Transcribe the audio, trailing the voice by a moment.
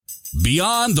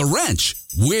Beyond the Wrench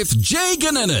with Jay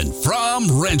Gannon from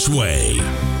Wrenchway.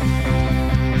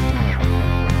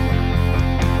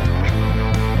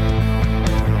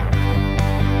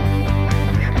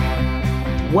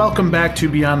 Welcome back to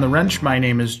Beyond the Wrench. My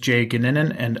name is Jay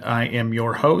Gannon, and I am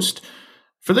your host.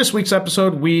 For this week's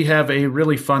episode, we have a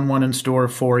really fun one in store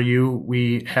for you.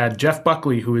 We had Jeff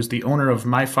Buckley, who is the owner of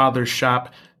My Father's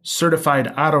Shop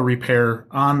Certified Auto Repair,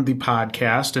 on the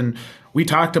podcast, and we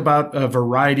talked about a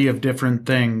variety of different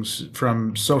things,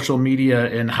 from social media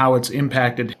and how it's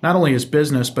impacted not only his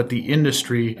business, but the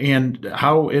industry and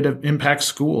how it impacts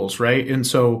schools, right? And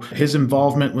so his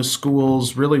involvement with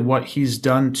schools, really what he's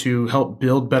done to help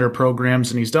build better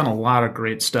programs, and he's done a lot of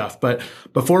great stuff. But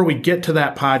before we get to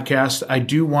that podcast, I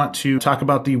do want to talk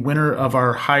about the winner of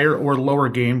our higher or lower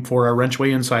game for our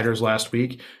Wrenchway Insiders last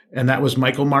week, and that was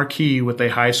Michael Marquis with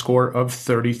a high score of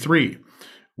 33.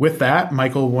 With that,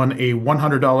 Michael won a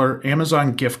 $100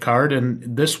 Amazon gift card, and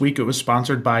this week it was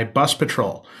sponsored by Bus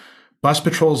Patrol. Bus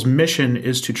Patrol's mission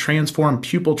is to transform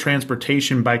pupil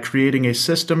transportation by creating a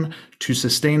system to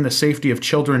sustain the safety of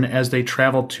children as they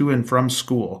travel to and from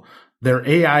school. Their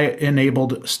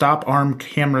AI-enabled Stop Arm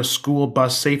Camera school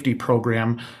bus safety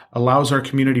program allows our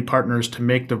community partners to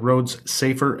make the roads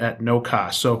safer at no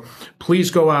cost. So please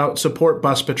go out, support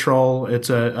Bus Patrol. It's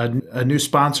a new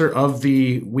sponsor of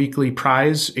the weekly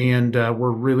prize, and we're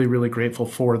really, really grateful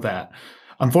for that.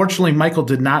 Unfortunately, Michael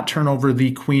did not turn over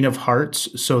the Queen of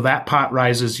Hearts, so that pot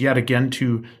rises yet again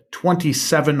to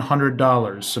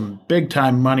 $2,700, some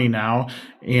big-time money now.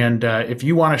 And if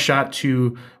you want a shot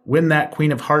to win that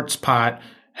Queen of Hearts pot,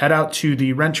 head out to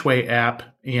the Wrenchway app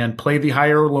and play the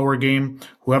higher or lower game.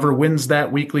 Whoever wins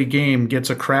that weekly game gets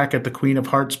a crack at the Queen of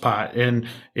Hearts pot. And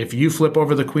if you flip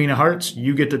over the Queen of Hearts,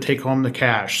 you get to take home the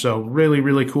cash. So really,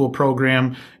 really cool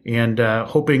program, and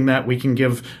hoping that we can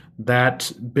give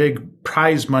that big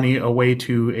prize money away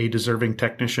to a deserving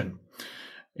technician.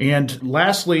 And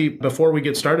lastly, before we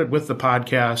get started with the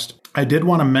podcast, I did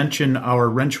want to mention our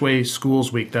Wrenchway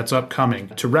Schools Week that's upcoming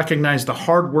to recognize the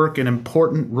hard work and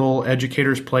important role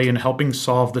educators play in helping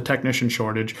solve the technician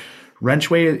shortage.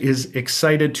 Wrenchway is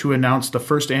excited to announce the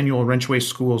first annual Wrenchway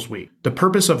Schools Week. The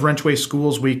purpose of Wrenchway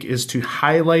Schools Week is to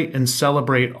highlight and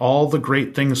celebrate all the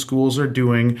great things schools are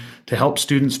doing to help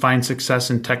students find success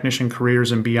in technician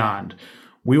careers and beyond.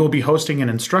 We will be hosting an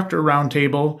instructor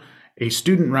roundtable, a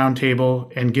student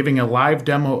roundtable, and giving a live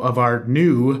demo of our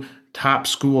new Top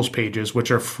Schools pages, which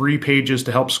are free pages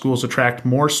to help schools attract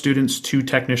more students to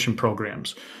technician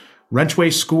programs. Wrenchway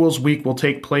Schools Week will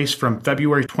take place from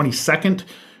February 22nd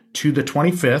to the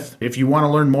 25th. If you want to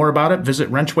learn more about it,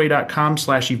 visit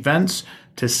wrenchway.com/events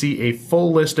to see a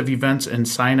full list of events and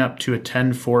sign up to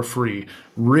attend for free.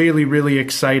 Really, really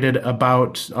excited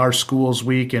about our Schools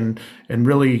Week and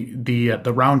really the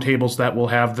roundtables that we'll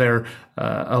have there.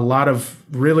 A lot of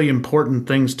really important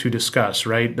things to discuss,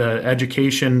 right? The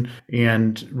education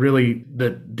and really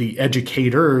the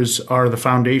educators are the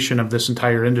foundation of this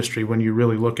entire industry when you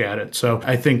really look at it. So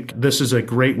I think this is a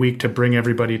great week to bring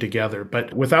everybody together.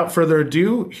 But without further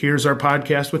ado, here's our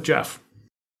podcast with Jeff.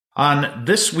 On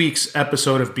this week's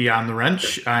episode of Beyond the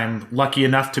Wrench, I'm lucky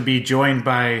enough to be joined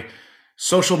by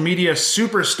social media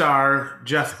superstar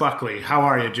Jeff Buckley. How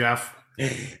are you, Jeff?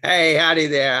 Hey, howdy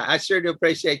there. I sure do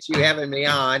appreciate you having me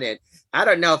on. And I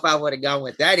don't know if I would have gone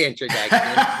with that introduction.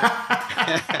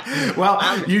 Well,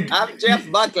 I'm Jeff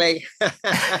Buckley.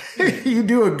 You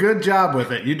do a good job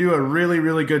with it. You do a really,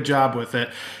 really good job with it.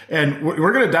 And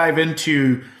we're going to dive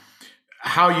into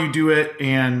how you do it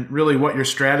and really what your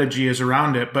strategy is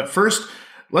around it. But first,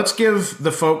 let's give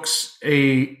the folks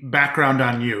a background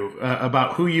on you,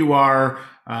 about who you are,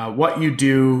 what you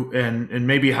do, and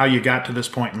maybe how you got to this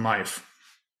point in life.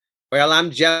 Well, I'm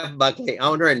Jeff Buckley,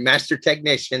 owner and master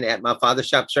technician at My Father's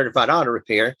Shop Certified Auto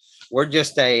Repair. We're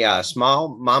just a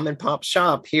small mom and pop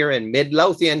shop here in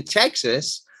Midlothian,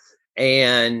 Texas.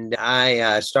 And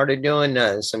I started doing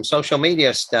some social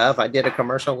media stuff. I did a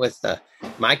commercial with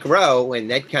Mike Rowe,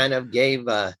 and that kind of gave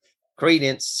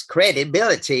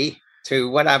credibility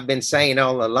to what I've been saying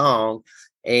all along.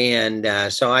 And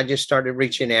so I just started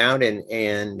reaching out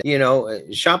and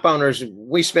shop owners,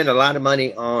 we spend a lot of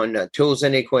money on tools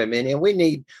and equipment, and we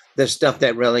need the stuff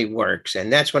that really works.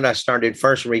 And that's when I started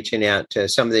first reaching out to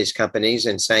some of these companies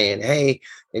and saying, hey,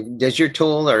 does your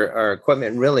tool or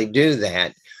equipment really do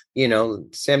that?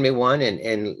 Send me one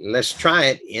and let's try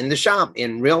it in the shop,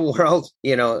 in real world,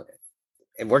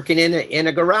 working in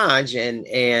a garage. And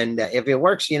if it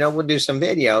works, we'll do some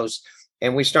videos.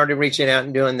 And we started reaching out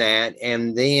and doing that.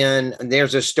 And then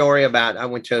there's a story about, I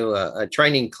went to a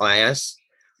training class,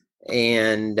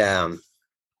 and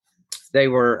they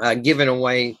were giving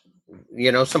away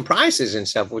some prices and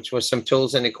stuff, which was some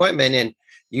tools and equipment. And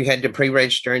you had to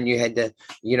pre-register and you had to,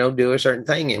 do a certain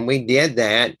thing. And we did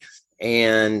that.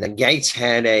 And Gates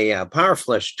had a power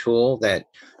flush tool that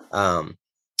I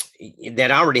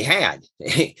already had.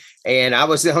 And I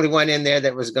was the only one in there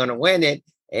that was going to win it.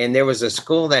 And there was a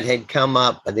school that had come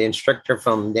up, the instructor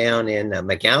from down in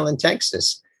McAllen,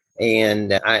 Texas.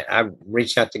 And I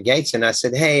reached out to Gates and I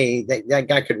said, hey, that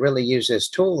guy could really use this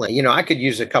tool. I could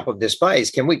use a couple of displays.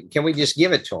 Can we just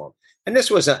give it to him? And this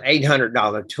was an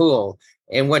 $800 tool.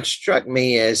 And what struck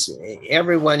me is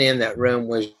everyone in that room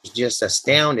was just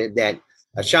astounded that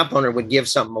a shop owner would give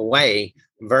something away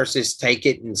versus take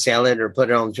it and sell it or put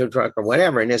it on the tool truck or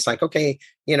whatever. And it's like, okay,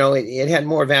 it had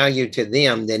more value to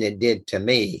them than it did to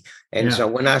me. And so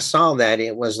when I saw that,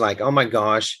 it was like, oh my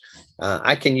gosh,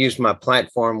 I can use my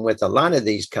platform with a lot of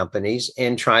these companies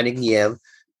and try to give,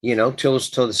 tools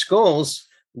to the schools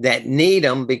that need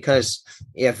them, because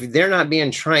if they're not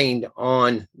being trained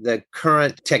on the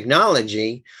current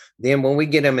technology, then when we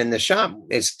get them in the shop,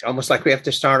 it's almost like we have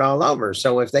to start all over.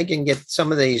 So if they can get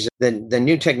some of these, the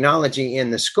new technology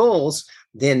in the schools,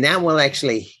 then that will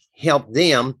actually help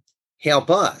them help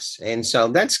us. And so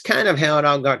that's kind of how it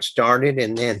all got started.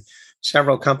 And then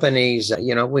several companies,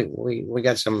 we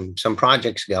got some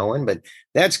projects going, but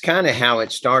that's kind of how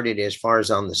it started as far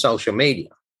as on the social media.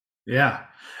 Yeah.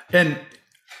 And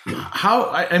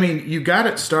you got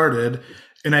it started.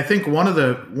 And I think one of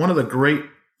the great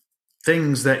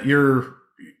things that you're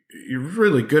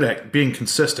really good at being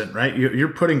consistent, right? You're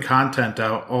putting content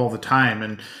out all the time.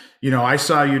 And, I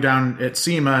saw you down at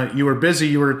SEMA, you were busy.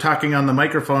 You were talking on the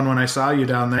microphone when I saw you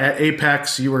down there at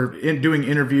Apex. You were doing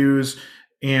interviews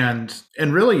and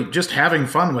really just having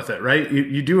fun with it, right?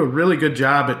 You do a really good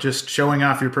job at just showing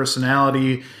off your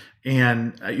personality,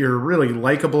 and you're a really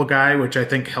likable guy, which I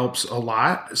think helps a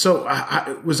lot. So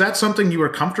was that something you were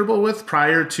comfortable with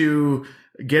prior to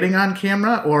getting on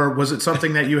camera, or was it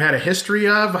something that you had a history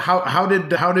of? How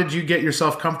did you get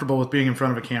yourself comfortable with being in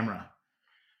front of a camera?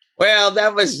 Well,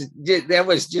 that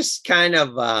was just kind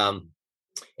of,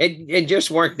 it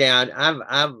just worked out.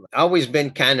 I've always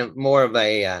been kind of more of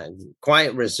a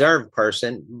quiet, reserved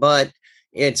person, but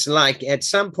it's like at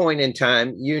some point in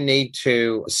time, you need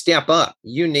to step up.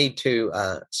 You need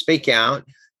to speak out.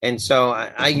 And so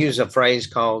I use a phrase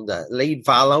called lead,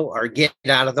 follow, or get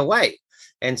out of the way.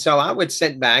 And so I would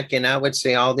sit back and I would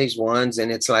see all these ones,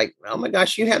 and it's like, oh my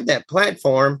gosh, you have that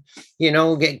platform,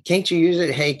 can't you use it?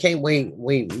 Hey, can't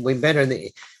we better the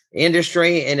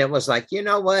industry? And it was like, you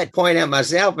know what? Point at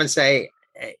myself and say,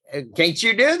 can't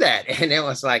you do that? And it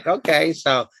was like, okay,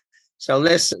 so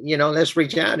let's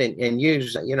reach out and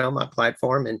use, my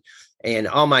platform and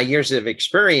all my years of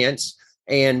experience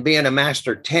and being a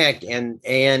master tech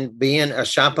and being a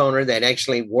shop owner that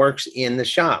actually works in the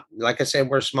shop. Like I said,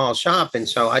 we're a small shop. And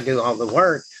so I do all the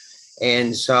work.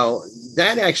 And so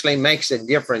that actually makes a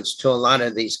difference to a lot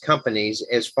of these companies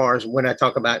as far as when I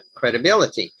talk about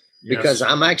credibility, because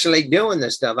I'm actually doing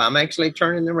this stuff. I'm actually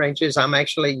turning the wrenches. I'm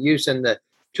actually using the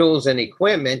tools and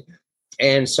equipment.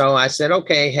 And so I said,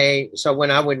 okay, hey, so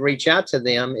when I would reach out to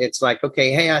them, it's like,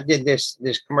 okay, hey, I did this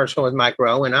commercial with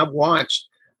Micro, and I watched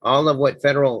all of what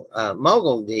Federal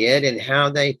Mogul did and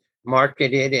how they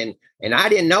marketed. And I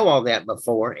didn't know all that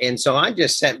before. And so I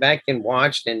just sat back and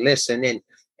watched and listened.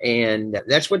 And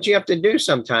that's what you have to do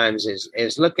sometimes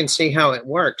is look and see how it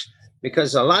works.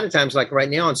 Because a lot of times, like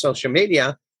right now on social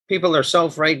media, people are so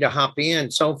afraid to hop in,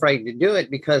 so afraid to do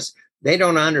it because they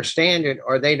don't understand it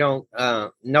or they don't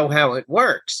know how it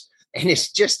works. And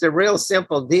it's just a real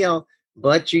simple deal,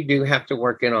 but you do have to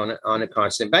work it on a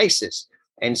constant basis.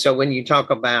 And so when you talk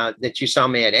about that, you saw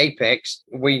me at Apex,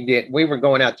 we were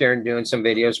going out there and doing some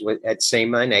videos at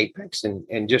SEMA and Apex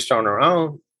and just on our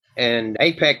own. And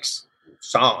Apex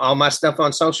saw all my stuff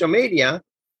on social media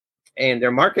and their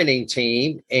marketing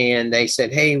team. And they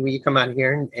said, hey, will you come out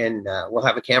here and we'll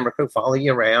have a camera crew follow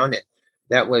you around. And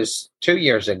that was 2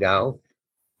 years ago.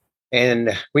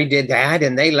 And we did that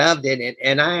and they loved it.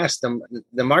 And I asked them,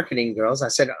 the marketing girls, I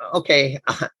said, okay,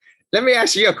 let me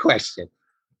ask you a question.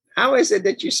 How is it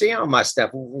that you see all my stuff?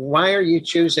 Why are you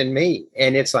choosing me?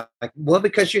 And it's like, well,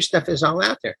 because your stuff is all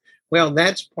out there. Well,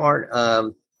 that's part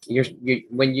of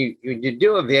when you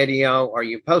do a video or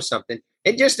you post something,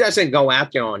 it just doesn't go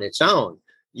out there on its own.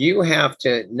 You have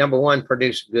to, number one,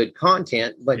 produce good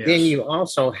content, but then you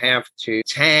also have to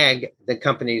tag the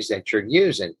companies that you're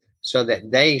using so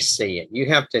that they see it. You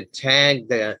have to tag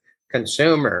the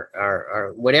consumer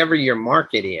or whatever your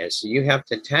market is. You have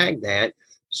to tag that.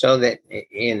 So that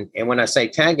and when I say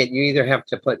tag it, you either have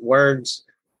to put words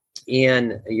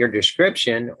in your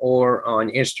description or on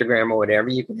Instagram or whatever.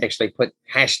 You can actually put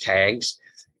hashtags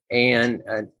and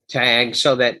a tag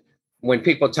so that when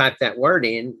people type that word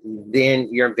in,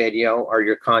 then your video or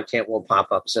your content will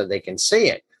pop up so they can see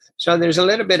it. So there's a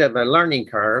little bit of a learning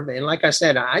curve. And like I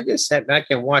said, I just sat back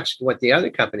and watched what the other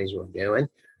companies were doing.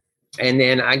 And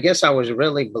then I guess I was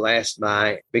really blessed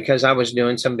because I was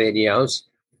doing some videos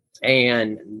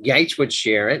and Gates would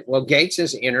share it. Well, Gates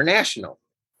is international.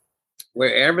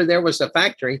 Wherever there was a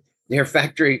factory, their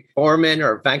factory foreman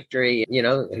or factory,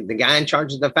 the guy in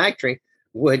charge of the factory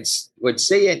would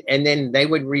see it, and then they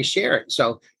would reshare it.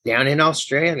 So down in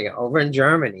Australia, over in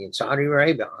Germany, in Saudi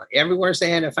Arabia, everywhere they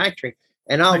had a factory.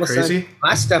 And all of a sudden,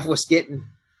 my stuff was getting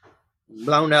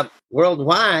blown up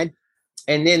worldwide.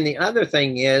 And then the other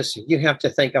thing is you have to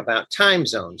think about time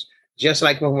zones. Just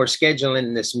like when we're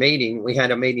scheduling this meeting, we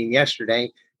had a meeting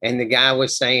yesterday, and the guy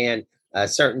was saying a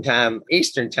certain time,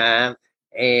 Eastern time,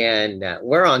 and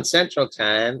we're on Central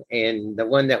time. And the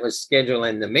one that was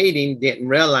scheduling the meeting didn't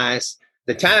realize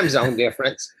the time zone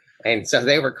difference. And so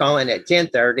they were calling at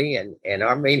 10:30 and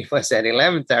our meeting was at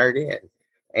 11:30.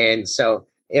 And so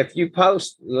if you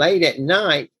post late at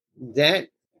night, that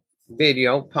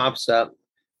video pops up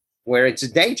where it's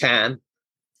daytime,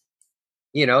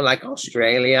 like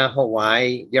Australia,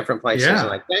 Hawaii, different places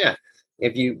like that.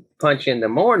 If you punch in the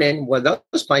morning, well,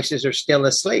 those places are still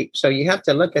asleep. So you have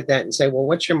to look at that and say, well,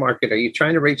 what's your market? Are you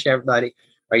trying to reach everybody?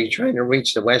 Are you trying to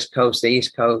reach the West Coast, the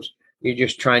East Coast? You're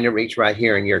just trying to reach right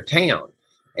here in your town.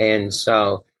 And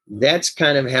so that's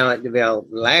kind of how it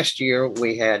developed. Last year,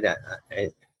 we had,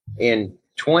 in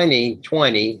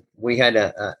 2020, we had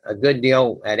a good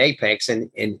deal at Apex,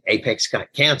 and Apex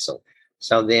got canceled.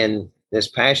 So then this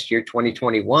past year,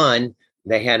 2021,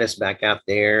 they had us back out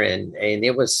there, and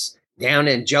it was down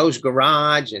in Joe's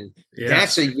Garage, and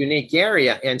that's a unique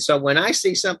area. And so when I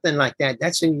see something like that,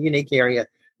 that's a unique area.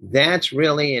 That's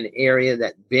really an area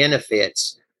that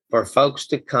benefits for folks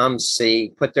to come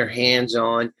see, put their hands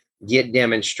on, get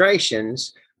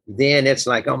demonstrations. Then it's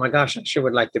like, oh my gosh, I sure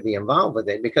would like to be involved with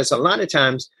it. Because a lot of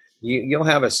times you'll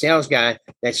have a sales guy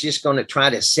that's just going to try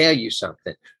to sell you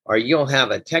something, or you'll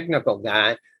have a technical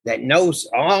guy that knows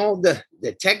all the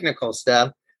technical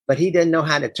stuff, but he doesn't know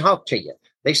how to talk to you.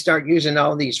 They start using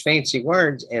all these fancy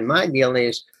words. And my deal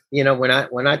is,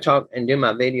 when I talk and do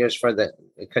my videos for the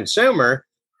consumer,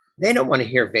 they don't want to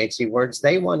hear fancy words.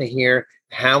 They want to hear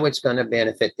how it's going to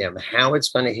benefit them, how it's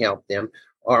going to help them,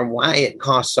 or why it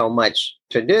costs so much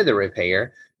to do the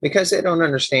repair, because they don't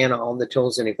understand all the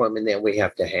tools and equipment that we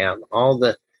have to have, all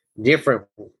the different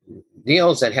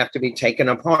deals that have to be taken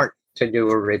apart to do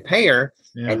a repair.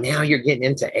 Yeah. And now you're getting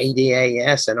into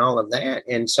ADAS and all of that.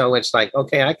 And so it's like,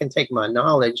 okay, I can take my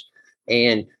knowledge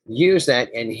and use that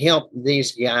and help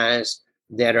these guys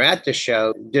that are at the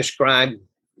show describe,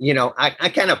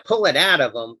 I kind of pull it out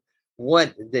of them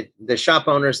what the shop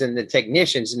owners and the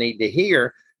technicians need to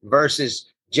hear,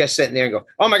 versus just sitting there and go,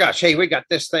 oh my gosh, hey, we got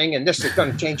this thing and this is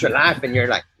going to change your life. And you're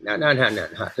like, no.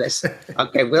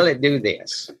 Okay, will it do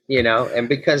this? And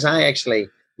because I actually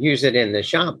use it in the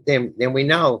shop, then we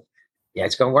know,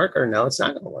 it's going to work, or no, it's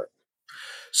not going to work.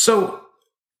 So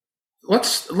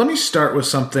let me start with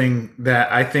something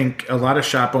that I think a lot of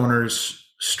shop owners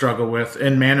struggle with,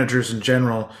 and managers in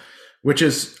general, which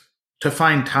is to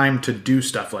find time to do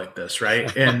stuff like this,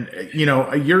 right? And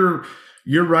you're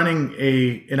running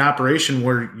an operation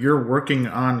where you're working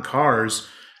on cars.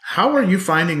 How are you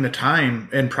finding the time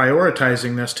and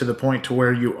prioritizing this to the point to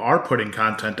where you are putting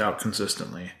content out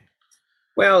consistently?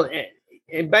 Well,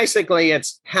 basically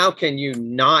it's how can you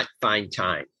not find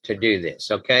time to do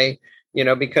this? Okay.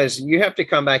 Because you have to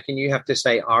come back and you have to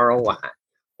say ROI.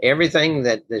 Everything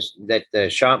that the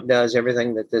shop does,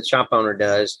 everything that the shop owner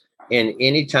does in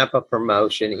any type of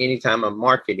promotion, any type of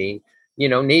marketing,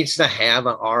 needs to have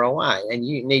an ROI, and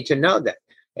you need to know that.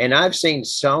 And I've seen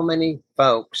so many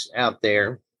folks out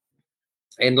there,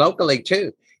 and locally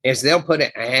too, is they'll put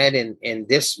an ad in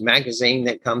this magazine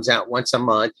that comes out once a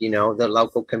month, the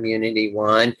local community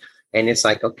one. And it's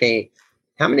like, okay,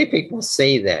 how many people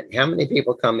see that? How many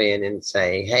people come in and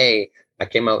say, hey, I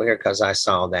came over here because I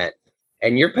saw that?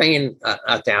 And you're paying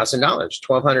 $1,000,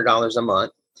 $1,200 a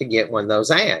month to get one of those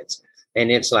ads.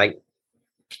 And it's like,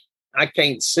 I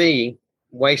can't see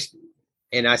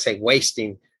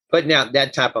wasting, putting out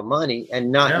that type of money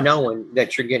and not knowing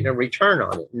that you're getting a return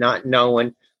on it, not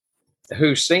knowing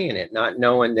who's seeing it, not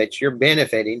knowing that you're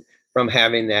benefiting from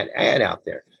having that ad out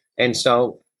there. And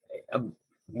so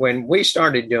when we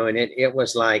started doing it, it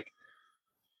was like,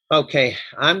 okay,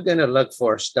 I'm going to look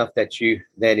for stuff that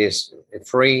is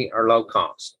free or low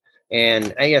cost.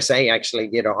 And ASA actually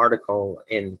did an article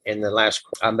in the last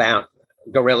about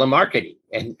guerrilla marketing,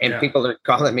 and people are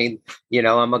calling me,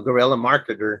 I'm a guerrilla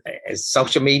marketer.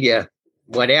 Social media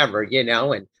whatever,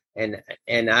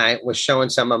 and I was showing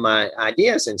some of my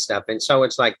ideas and stuff. And so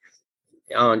it's like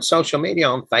on social media,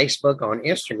 on Facebook, on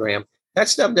Instagram, that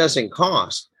stuff doesn't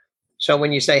cost. So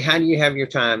when you say, how do you have your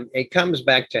time? It comes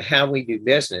back to how we do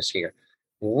business here.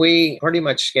 We pretty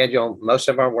much schedule most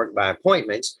of our work by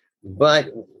appointments, but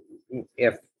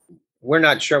if we're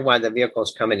not sure why the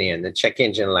vehicle's coming in, the check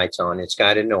engine light's on, it's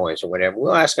got a noise or whatever,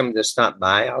 we'll ask them to stop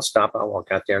by. I'll stop, I'll walk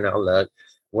out there and I'll look.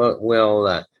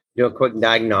 We'll do a quick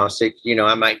diagnostic.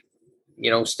 I might,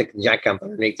 stick the jack up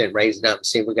underneath it, raise it up and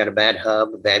see if we got a bad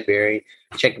hub, a bad bearing,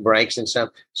 check the brakes and stuff.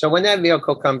 So when that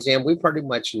vehicle comes in, we pretty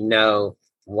much know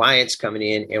why it's coming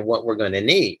in and what we're going to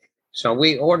need. So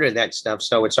we order that stuff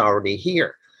so it's already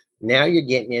here. Now you're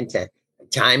getting into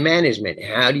time management.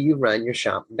 How do you run your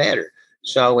shop better?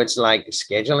 So it's like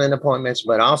scheduling appointments,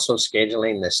 but also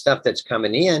scheduling the stuff that's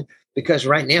coming in. Because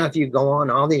right now, if you go on,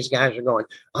 all these guys are going,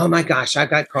 oh my gosh, I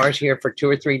got cars here for 2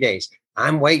 or 3 days.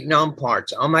 I'm waiting on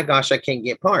parts. Oh my gosh, I can't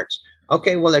get parts.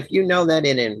 Okay, well, if you know that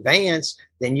in advance,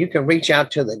 then you can reach out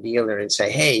to the dealer and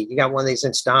say, hey, you got one of these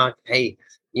in stock. Hey,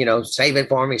 save it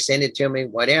for me, send it to me,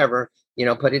 whatever,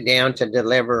 put it down to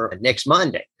deliver next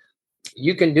Monday.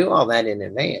 You can do all that in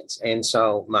advance. And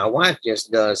so my wife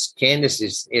just does. Candace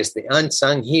is the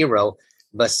unsung hero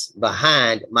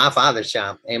behind my father's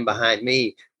shop and behind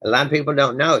me. A lot of people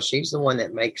don't know she's the one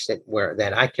that makes it where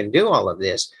that I can do all of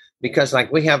this, because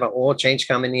like we have an oil change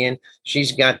coming in.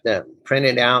 She's got the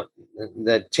printed out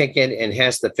the ticket and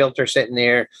has the filter sitting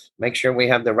there. Make sure we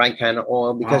have the right kind of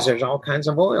oil, because there's all kinds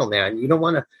of oil now. And you don't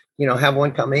want to, have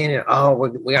one come in and,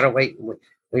 we got to wait.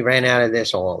 We ran out of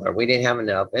this oil, or we didn't have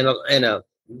enough. And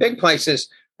big places,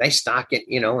 they stock it,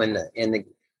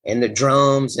 in the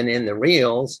drums and in the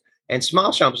reels, and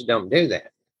small shops don't do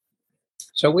that.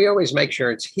 So we always make sure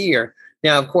it's here.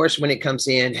 Now, of course, when it comes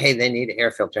in, hey, they need an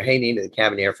air filter. Hey, they need a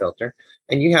cabin air filter.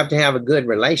 And you have to have a good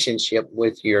relationship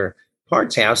with your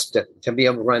parts house to be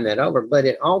able to run that over. But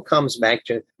it all comes back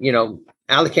to,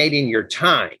 allocating your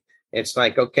time. It's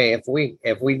like, okay, if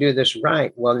we do this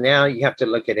right, well, now you have to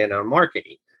look at it on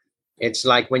marketing. It's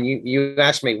like when you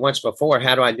asked me once before,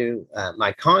 how do I do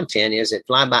my content? Is it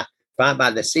fly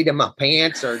by the seat of my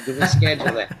pants, or do we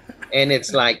schedule that? And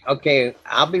it's like, okay,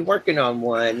 I'll be working on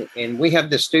one, and we have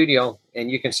the studio,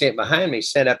 and you can see it behind me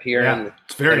set up here in the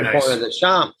corner of the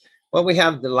shop. Well, we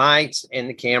have the lights and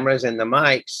the cameras and the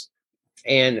mics,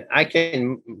 and I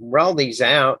can roll these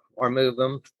out or move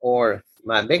them. Or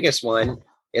my biggest one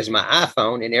is my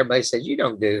iPhone, and everybody says, you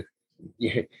don't do.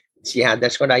 Yeah,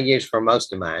 that's what I use for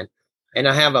most of mine. And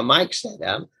I have a mic set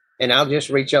up, and I'll just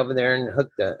reach over there and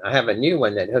I have a new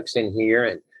one that hooks in here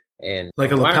and like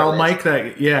a lapel mic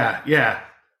yeah.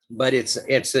 But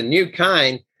it's a new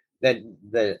kind that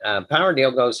the power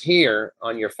deal goes here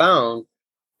on your phone,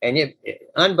 and it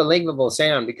unbelievable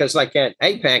sound, because like at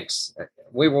Apex,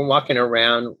 we were walking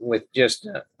around with just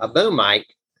a boom mic,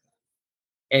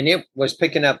 and it was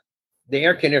picking up the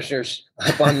air conditioners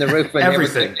up on the roof and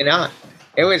everything.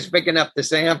 It was picking up the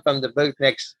sound from the booth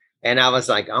next. And I was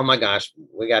like, oh my gosh,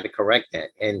 we got to correct that.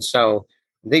 And so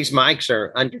these mics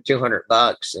are under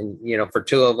 $200, and, for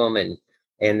 2 of them,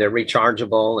 and they're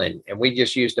rechargeable. And we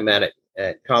just used them at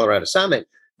Colorado Summit,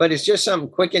 but it's just something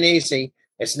quick and easy.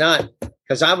 It's not,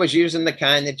 because I was using the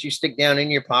kind that you stick down in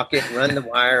your pocket and run the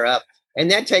wire up, and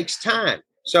that takes time.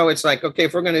 So it's like, okay,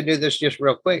 if we're going to do this just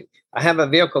real quick, I have a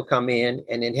vehicle come in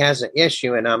and it has an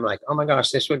issue, and I'm like, oh my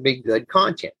gosh, this would be good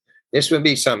content. This would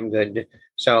be something good.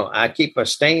 So I keep a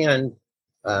stand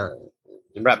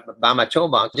right by my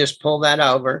toolbox, just pull that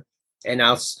over, and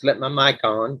I'll slip my mic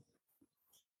on.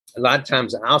 A lot of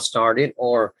times I'll start it,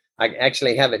 or I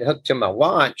actually have it hooked to my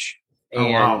watch,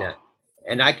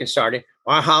 and I can start it.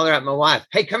 Or I holler at my wife,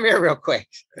 hey, come here real quick.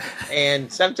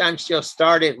 And sometimes she'll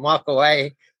start it and walk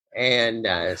away. And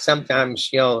sometimes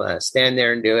she'll stand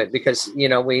there and do it, because,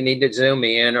 we need to zoom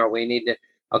in, or we need to,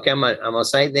 okay, I'm gonna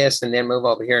say this and then move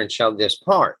over here and show this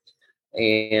part.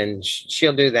 And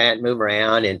she'll do that, move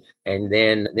around, and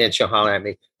then she'll holler at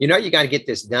me, you got to get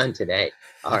this done today.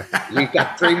 Or you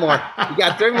got 3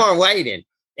 more, waiting.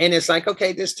 And it's like,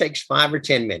 okay, this takes 5 or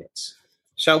 10 minutes.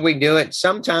 So we do it.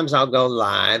 Sometimes I'll go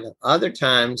live. Other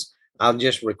times I'll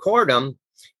just record them.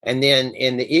 And then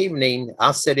in the evening,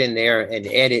 I'll sit in there and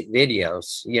edit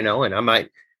videos, and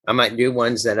I might do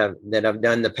ones that I've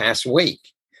done the past week.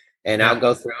 And I'll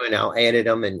go through and I'll edit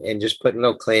them and just put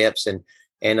little clips.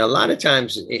 And a lot of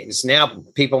times it's now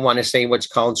people want to see what's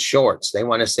called shorts. They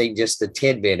want to see just the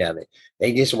tidbit of it.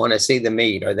 They just want to see the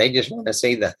meat, or they just want to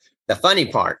see the funny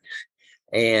part.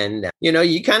 And,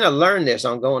 you kind of learn this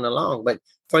on going along. But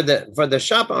for the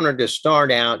shop owner to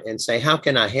start out and say, how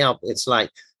can I help? It's like,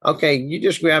 okay, you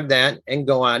just grab that and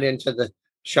go out into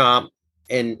shop.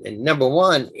 And number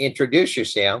one, introduce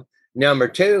yourself. Number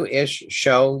two is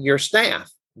show your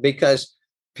staff, because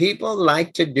people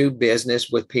like to do business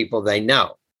with people they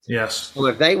know. Yes. So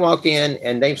if they walk in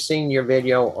and they've seen your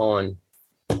video on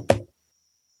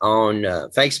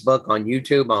Facebook, on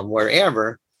YouTube, on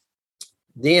wherever,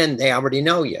 then they already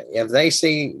know you. If they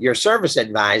see your service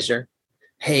advisor,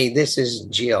 hey, this is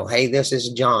Jill. Hey, this is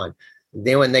John.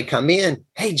 Then when they come in,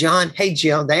 hey, John, hey,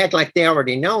 Jill, they act like they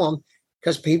already know them,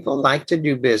 because people like to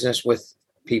do business with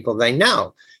people they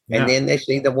know. And then they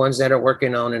see the ones that are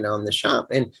working on and on the shop.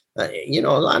 And, a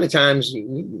lot of times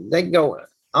they go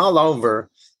all over,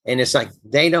 and it's like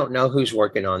they don't know who's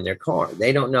working on their car.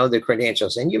 They don't know the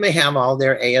credentials. And you may have all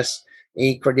their ASE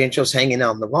credentials hanging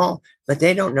on the wall, but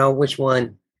they don't know which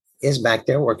one is back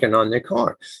there working on their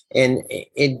car. And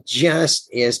it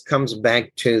just comes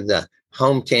back to the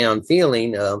hometown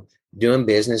feeling of doing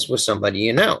business with somebody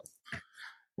you know.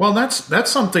 Well, that's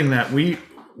something that we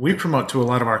promote to a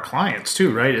lot of our clients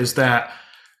too, right? Is that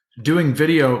doing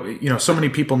video, so many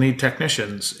people need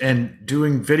technicians, and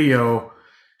doing video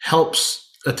helps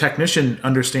a technician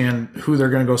understand who they're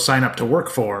going to go sign up to work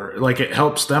for. Like, it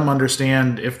helps them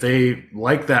understand if they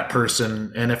like that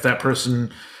person, and if that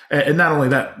person, and not only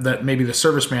that maybe the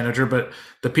service manager, but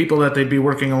the people that they'd be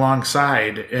working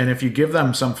alongside. And if you give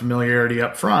them some familiarity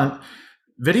up front,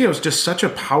 video is just such a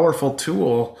powerful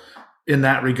tool in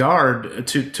that regard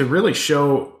to really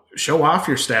show off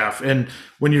your staff. And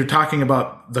when you're talking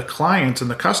about the clients and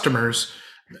the customers,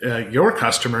 your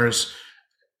customers,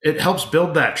 it helps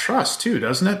build that trust too,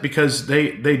 doesn't it? Because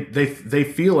they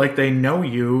feel like they know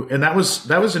you. And that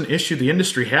was an issue the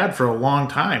industry had for a long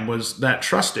time, was that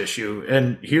trust issue.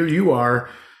 And here you are,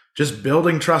 just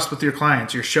building trust with your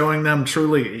clients. You're showing them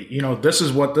truly, this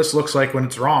is what this looks like when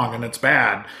it's wrong and it's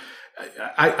bad.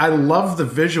 I love the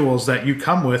visuals that you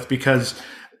come with, because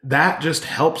that just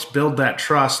helps build that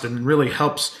trust and really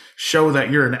helps show that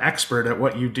you're an expert at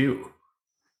what you do.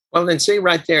 Well, then see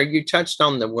right there, you touched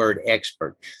on the word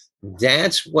expert.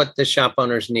 That's what the shop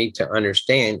owners need to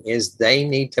understand, is they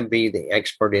need to be the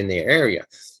expert in their area.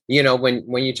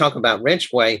 When you talk about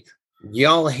Wrenchway,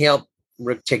 y'all help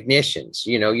technicians.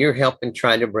 You're helping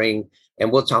try to bring,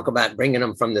 and we'll talk about bringing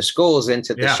them from the schools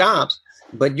into the shops,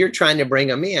 but you're trying to bring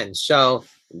them in. So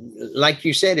like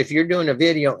you said, if you're doing a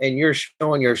video and you're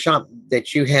showing your shop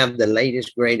that you have the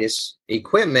latest, greatest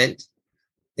equipment,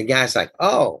 the guy's like,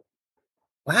 oh,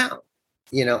 wow,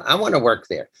 I want to work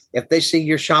there. If they see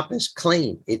your shop is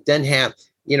clean, it doesn't have,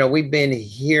 we've been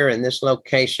here in this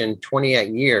location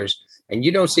 28 years, and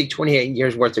you don't see 28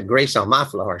 years worth of grease on my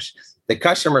floors. The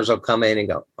customers will come in and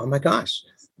go, oh my gosh,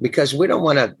 because we don't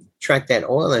want to track that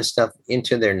oil and stuff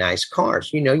into their nice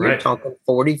cars. You're talking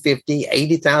 $40,000,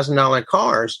 $50,000, $80,000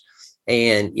 cars.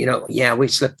 And, we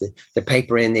slipped the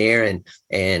paper in there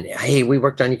and hey, we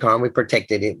worked on your car and we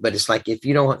protected it. But it's like, if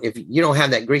you don't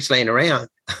have that grease laying around,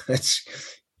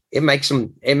 it makes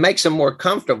them more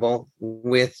comfortable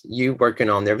with you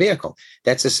working on their vehicle.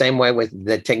 That's the same way with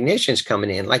the technicians coming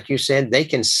in. Like you said, they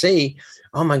can see,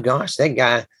 oh my gosh, that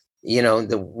guy,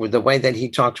 the way that he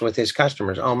talks with his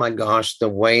customers. Oh my gosh, the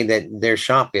way that their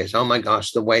shop is. Oh my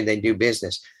gosh, the way they do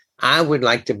business. I would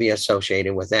like to be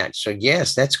associated with that. So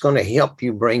yes, that's going to help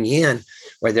you bring in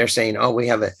where they're saying, oh, we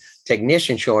have a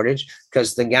technician shortage,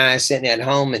 because the guy is sitting at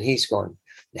home and he's going,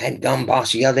 that dumb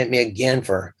boss yelled at me again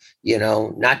for,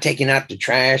 not taking out the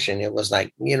trash. And it was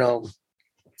like,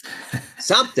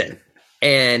 something.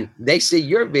 And they see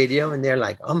your video and they're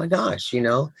like, oh my gosh,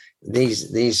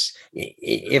 these,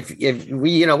 if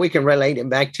we can relate it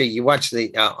back to, you watch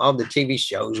all the TV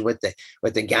shows with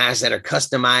the guys that are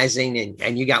customizing,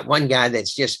 and you got one guy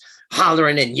that's just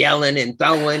hollering and yelling and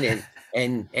throwing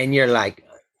and you're like,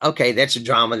 okay, that's a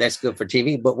drama. That's good for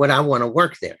TV. But would I want to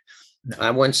work there?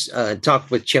 I once talked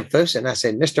with Chip Foose, and I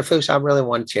said, Mr. Foose, I really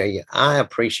want to tell you, I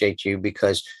appreciate you,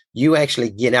 because you actually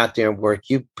get out there and work.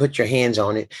 You put your hands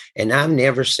on it, and I've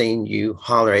never seen you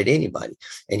holler at anybody.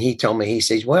 And he told me, he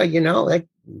says, well,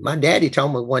 my daddy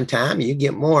told me one time, you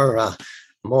get more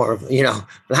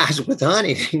flies with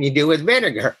honey than you do with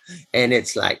vinegar. And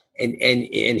it's like, and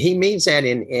he means that,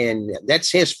 and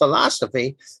that's his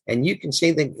philosophy. And you can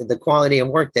see the quality of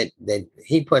work that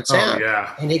he puts out.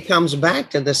 Yeah. And he comes back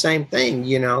to the same thing.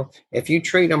 If you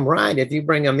treat them right, if you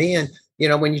bring them in,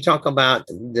 when you talk about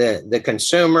the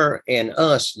consumer and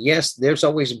us, yes, there's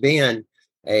always been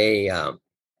a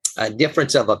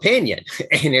difference of opinion.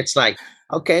 And it's like,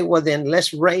 okay, well, then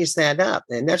let's raise that up.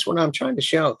 And that's what I'm trying to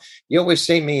show. You always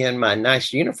see me in my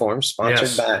nice uniform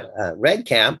sponsored by Red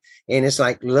Cap. And it's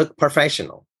like, look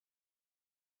professional.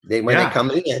 When they come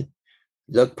in,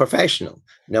 look professional.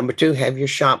 Number two, have your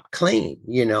shop clean,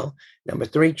 Number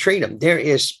three, treat them. There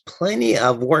is plenty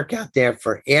of work out there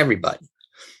for everybody.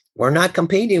 We're not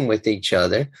competing with each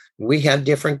other. We have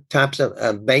different types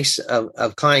of base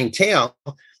of clientele,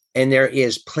 and there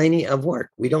is plenty of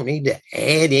work. We don't need to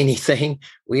add anything.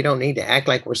 We don't need to act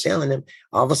like we're selling them.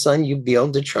 All of a sudden, you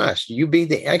build the trust. You be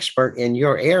the expert in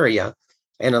your area.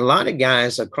 And a lot of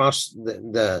guys across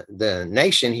the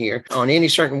nation here, on any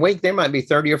certain week, there might be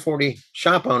 30 or 40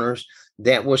 shop owners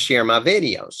that will share my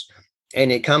videos. And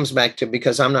it comes back to,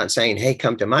 because I'm not saying, hey,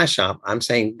 come to my shop. I'm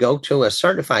saying go to a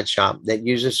certified shop that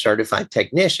uses certified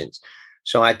technicians.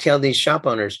 So I tell these shop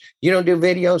owners, you don't do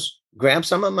videos, grab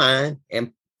some of mine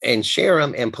and share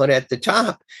them and put at the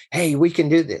top, hey, we can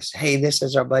do this. Hey, this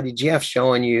is our buddy Jeff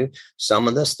showing you some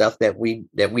of the stuff that we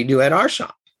do at our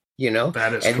shop,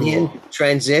 That is and cool. Then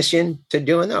transition to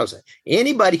doing those.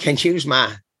 Anybody can use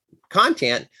my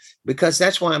content, because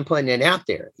that's why I'm putting it out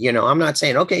there. I'm not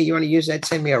saying, okay, you want to use that,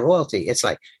 send me a royalty. It's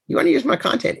like, you want to use my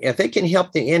content. If it can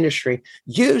help the industry,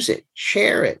 use it,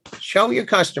 share it, show your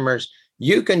customers,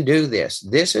 you can do this.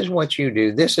 This is what you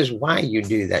do. This is why you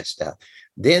do that stuff.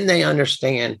 Then they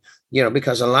understand,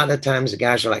 because a lot of times the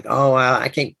guys are like, oh, I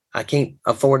can't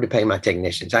afford to pay my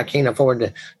technicians. I can't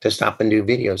afford to stop and do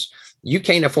videos. You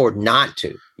can't afford not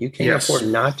to. You can't afford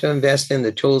not to invest in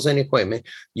the tools and equipment.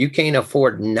 You can't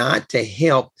afford not to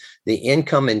help the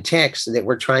income and techs that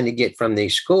we're trying to get from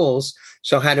these schools.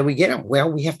 So how do we get them?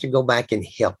 Well, we have to go back and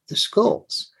help the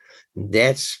schools.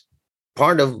 That's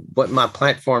part of what my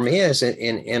platform is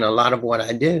in a lot of what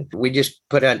I do. We just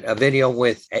put out a video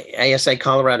with ASA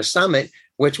Colorado Summit,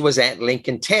 which was at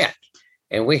Lincoln Tech.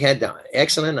 And we had the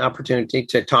excellent opportunity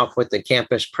to talk with the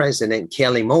campus president,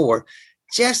 Kelly Moore,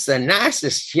 just the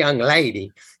nicest young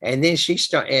lady. And then she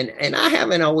started, and I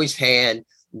haven't always had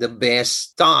the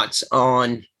best thoughts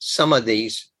on some of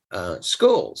these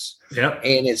schools. Yep.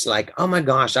 And it's like, oh my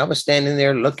gosh, I was standing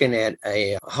there looking at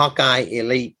a Hawkeye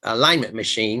Elite alignment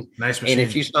machine. Nice machine. And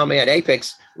if you saw me at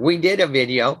Apex, we did a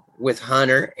video with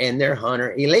Hunter and their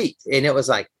Hunter Elite. And it was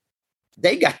like,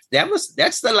 that's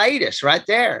the latest right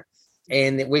there.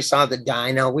 And we saw the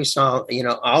dyno. We saw,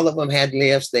 all of them had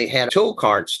lifts. They had tool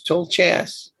carts, tool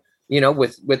chests,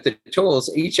 with the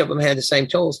tools. Each of them had the same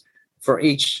tools for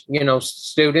each,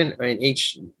 student, and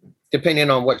each, depending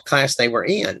on what class they were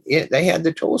in. They had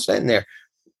the tools in there.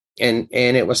 And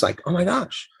it was like, oh my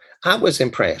gosh, I was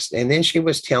impressed. And then she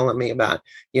was telling me about,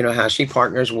 how she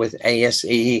partners with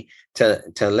ASE to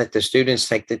let the students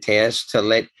take the test, to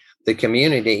let the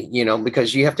community,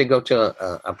 because you have to go to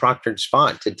a proctored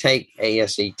spot to take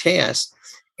ASE tests,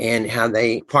 and how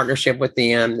they partnership with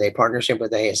them, they partnership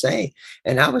with ASA.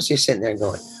 And I was just sitting there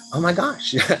going, oh my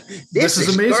gosh, this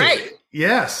is amazing. Great.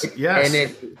 Yes. And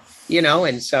it,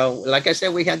 and so, like I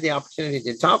said, we had the opportunity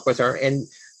to talk with her. And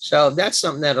so that's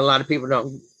something that a lot of people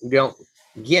don't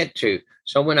get to.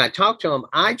 So when I talk to them,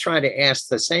 I try to ask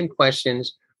the same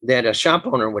questions that a shop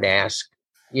owner would ask,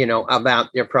 about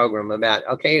their program, about,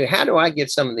 okay, how do I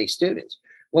get some of these students?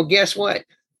 Well, guess what?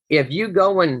 If you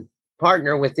go and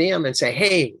partner with them and say,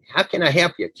 hey, how can I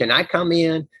help you? Can I come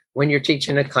in when you're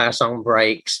teaching a class on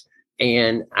brakes,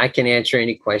 and I can answer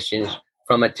any questions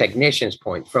from a technician's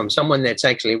point, from someone that's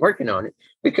actually working on it,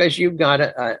 because you've got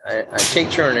a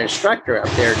teacher and an instructor up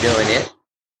there doing it.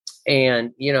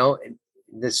 And,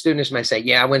 the students may say,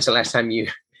 yeah, when's the last time you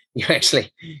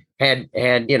actually had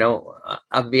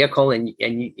a vehicle and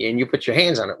you put your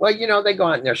hands on it? Well, they go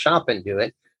out in their shop and do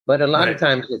it, but a lot of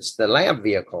times it's the lab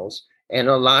vehicles, and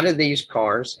a lot of these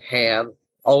cars have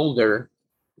older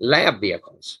lab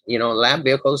vehicles. Lab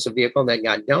vehicle is a vehicle that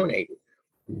got donated.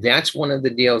 That's one of the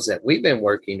deals that we've been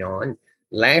working on.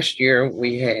 Last year,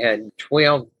 we had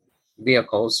 12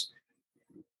 vehicles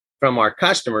from our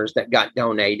customers that got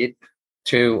donated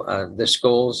to the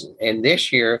schools, and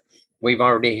this year, we've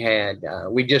already had,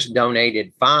 we just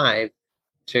donated 5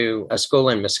 to a school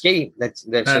in Mesquite. That's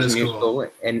a new school.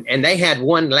 And they had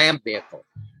 1 lab vehicle.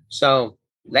 So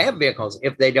lab vehicles,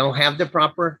 if they don't have the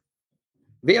proper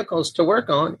vehicles to work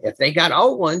on, if they got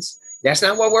old ones, that's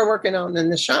not what we're working on in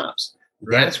the shops.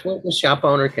 Right. That's what the shop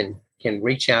owner can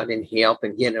reach out and help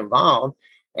and get involved.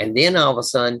 And then all of a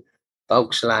sudden,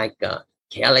 folks like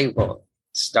Kelly will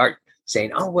start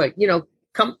saying, oh, well,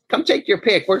 come take your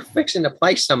pick. We're fixing to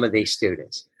place some of these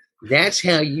students. That's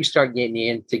how you start getting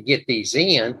in to get these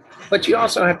in. But you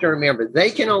also have to remember, they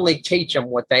can only teach them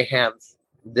what they have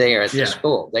there at the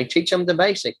school. They teach them the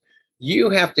basic.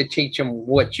 You have to teach them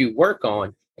what you work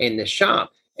on in the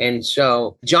shop. And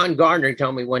so John Gardner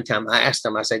told me one time, I asked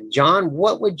him, I said, John,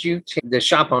 what would you tell the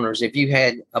shop owners if you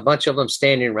had a bunch of them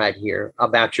standing right here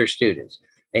about your students?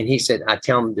 And he said, I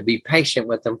tell them to be patient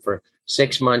with them for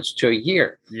 6 months to a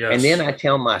year. Yes. And then I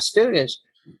tell my students,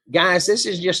 guys, this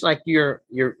is just like you're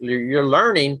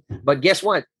learning, but guess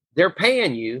what? They're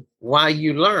paying you while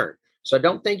you learn. So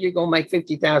don't think you're going to make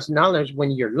 $50,000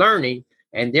 when you're learning,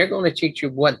 and they're going to teach you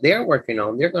what they're working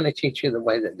on. They're going to teach you the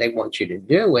way that they want you to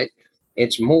do it.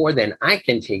 It's more than I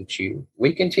can teach you.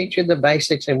 We can teach you the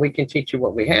basics, and we can teach you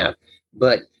what we have.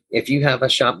 But if you have a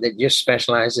shop that just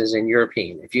specializes in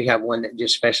European, if you have one that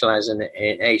just specializes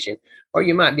in Asian, or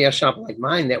you might be a shop like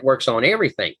mine that works on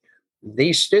everything,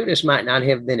 these students might not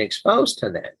have been exposed to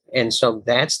that. And so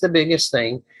that's the biggest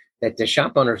thing that the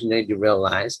shop owners need to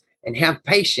realize, and have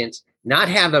patience, not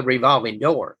have a revolving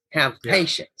door, have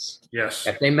patience. Yes.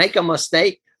 If they make a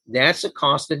mistake, that's the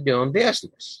cost of doing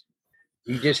business.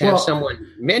 You just have someone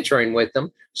mentoring with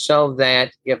them so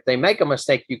that if they make a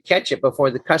mistake, you catch it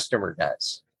before the customer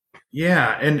does.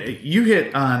 Yeah. And you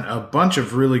hit on a bunch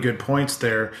of really good points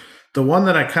there. The one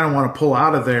that I kind of want to pull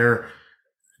out of there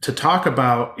to talk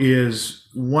about is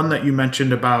one that you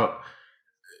mentioned about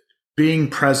being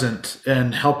present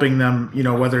and helping them,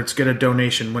 whether it's get a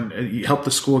donation, when you help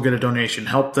the school get a donation,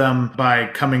 help them by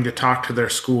coming to talk to their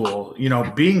school.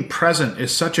 Being present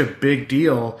is such a big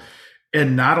deal,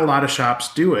 and not a lot of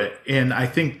shops do it. And I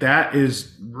think that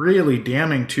is really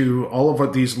damning to all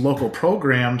of these local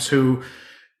programs who,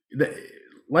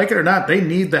 like it or not, they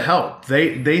need the help.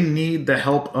 They need the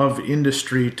help of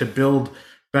industry to build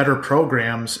better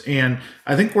programs. And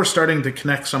I think we're starting to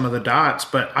connect some of the dots,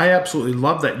 but I absolutely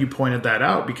love that you pointed that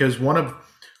out, because one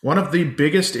of the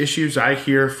biggest issues I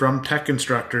hear from tech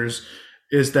instructors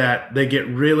is that they get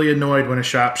really annoyed when a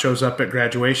shop shows up at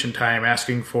graduation time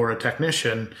asking for a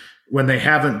technician when they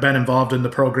haven't been involved in the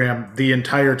program the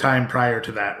entire time prior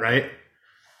to that, right?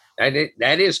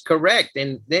 That is correct.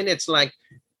 And then it's like,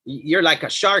 you're like a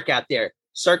shark out there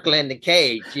circling the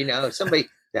cage,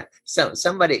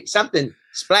 something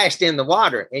splashed in the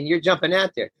water and you're jumping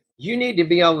out there. You need to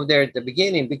be over there at the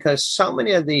beginning, because so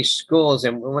many of these schools,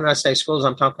 and when I say schools,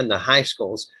 I'm talking the high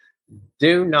schools,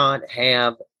 do not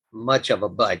have much of a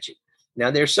budget.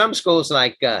 Now, there's some schools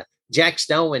like Jack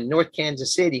Stowe in North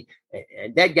Kansas City.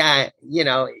 And that guy,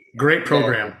 great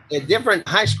program. The different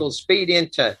high schools feed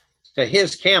into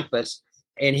his campus,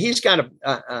 and he's got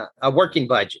a working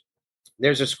budget.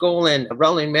 There's a school in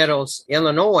Rolling Meadows,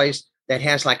 Illinois, that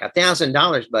has like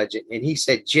 $1,000 budget. And he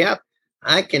said, Jeff,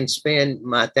 I can spend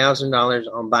my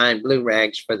 $1,000 on buying blue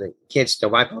rags for the kids to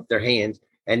wipe off their hands.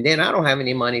 And then I don't have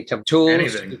any money to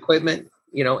tools, equipment,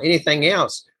 anything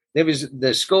else. There was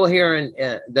the school here in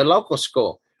the local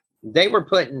school. They were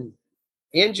putting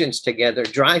engines together,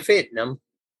 dry fitting them.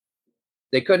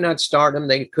 They could not start them.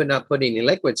 They could not put any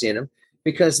liquids in them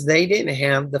because they didn't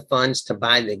have the funds to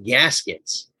buy the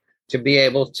gaskets to be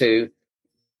able to,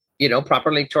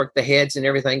 properly torque the heads and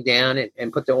everything down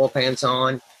and put the oil pans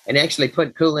on and actually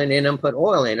put coolant in them, put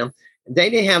oil in them. They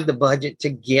didn't have the budget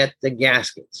to get the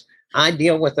gaskets. I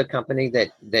deal with a company that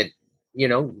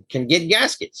can get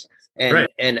gaskets.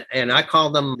 And I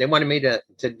called them. They wanted me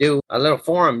to do a little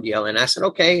forum deal. And I said,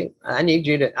 okay, I'll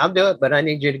do it, but I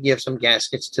need you to give some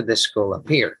gaskets to this school up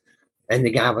here. And the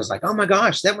guy was like, oh my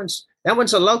gosh, that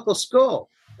one's a local school.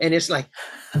 And it's like,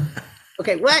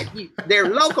 okay, what? They're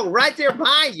local right there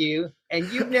by you, and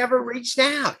you've never reached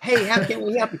out. Hey, how can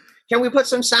we help you? Can we put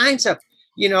some signs up?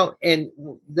 And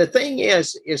the thing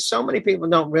is so many people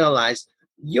don't realize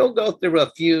you'll go through a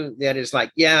few that is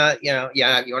like, yeah, you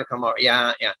want to come over?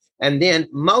 Yeah. And then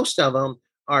most of them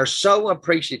are so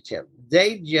appreciative.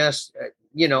 They just,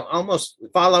 almost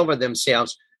fall over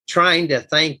themselves trying to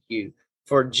thank you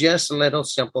for just little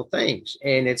simple things.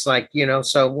 And it's like,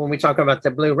 so when we talk about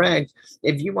the blue rags,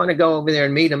 if you want to go over there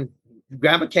and meet them,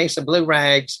 grab a case of blue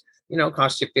rags,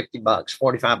 cost you $50,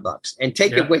 $45, and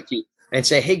take it with you and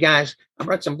say, hey guys, I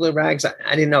brought some blue rags.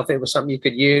 I didn't know if it was something you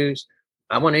could use.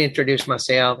 I want to introduce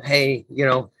myself. Hey,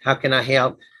 how can I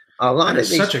help? A lot of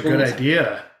these such a good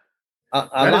idea.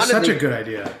 That is such a good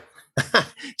idea.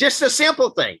 Just a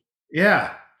simple thing.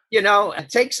 Yeah.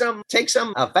 Take some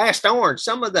Fast Orange,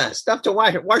 some of the stuff to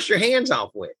wash your hands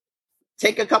off with.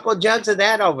 Take a couple of jugs of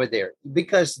that over there,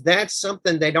 because that's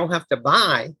something they don't have to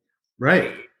buy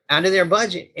out of their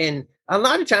budget. And a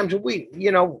lot of times we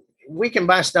can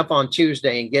buy stuff on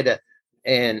Tuesday and get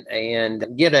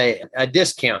a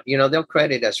discount. They'll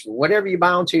credit us for whatever you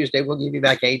buy on Tuesday. We'll give you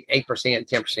back 8%,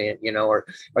 10%,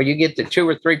 or you get the 2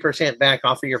 or 3% back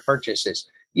off of your purchases.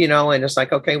 And it's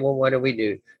like, okay, well, what do we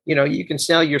do? You can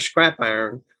sell your scrap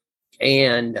iron,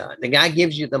 and the guy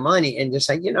gives you the money and just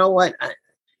say, you know what,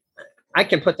 I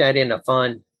can put that in a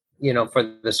fund,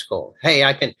 for the school. Hey,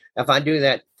 I can, if I do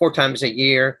that 4 times a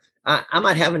year, I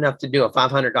might have enough to do a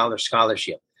 $500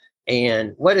 scholarship.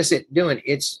 And what is it doing?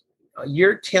 It's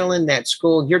you're telling that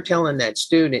school, you're telling that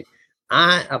student,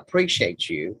 I appreciate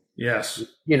you. Yes.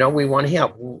 You know, we want to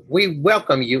help. We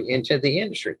welcome you into the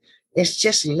industry. It's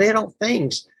just little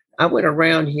things. I went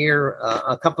around here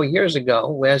a couple of years ago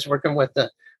when I was working with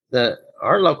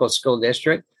our local school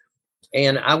district.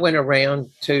 And I went around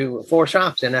to 4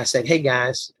 shops and I said, hey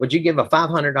guys, would you give a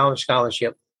 $500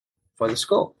 scholarship for the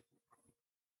school?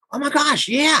 Oh my gosh,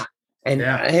 yeah. And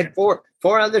I had four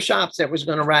other shops that was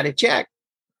going to write a check.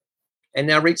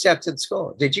 And I reached out to the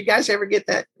school. Did you guys ever get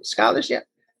that scholarship?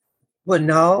 Well,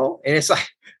 no. And it's like,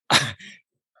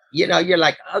 you know, you're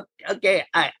like, okay,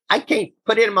 I can't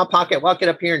put it in my pocket, walk it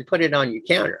up here and put it on your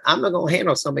counter. I'm not going to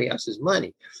handle somebody else's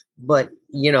money. But,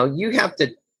 you know, you have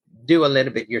to do a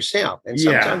little bit yourself. And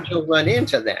sometimes you'll run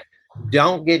into that.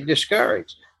 Don't get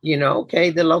discouraged. You know,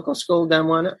 okay, the local school doesn't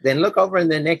want to, then look over in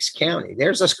the next county.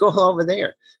 There's a school over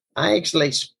there. I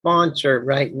actually sponsor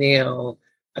right now,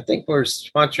 I think we're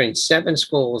sponsoring 7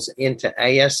 schools into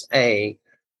ASA.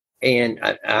 And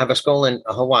I have a school in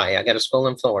Hawaii. I got a school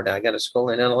in Florida. I got a school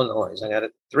in Illinois. I got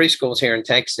 3 schools here in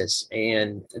Texas.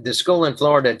 And the school in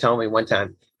Florida told me one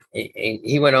time, and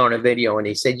he went on a video and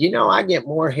he said, you know, I get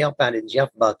more help out of Jeff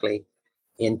Buckley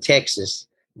in Texas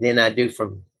than I do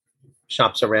from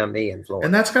shops around me in Florida.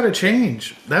 And that's got to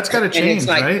change. That's got to change,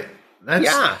 like,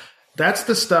 right? That's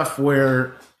the stuff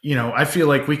where, you know, I feel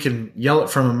like we can yell it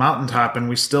from a mountaintop and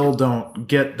we still don't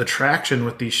get the traction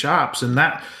with these shops. And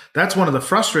that's one of the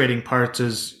frustrating parts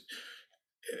is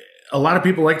a lot of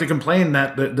people like to complain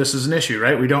that this is an issue,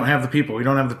 right? We don't have the people. We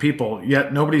don't have the people.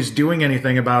 Yet nobody's doing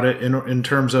anything about it in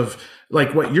terms of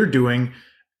like what you're doing,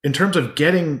 in terms of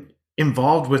getting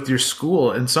involved with your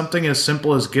school. And something as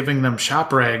simple as giving them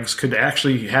shop rags could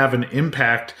actually have an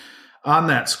impact on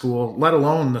that school, let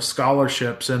alone the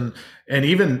scholarships. And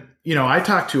even, you know, I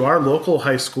talked to our local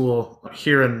high school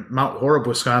here in Mount Horeb,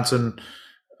 Wisconsin,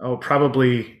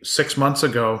 probably 6 months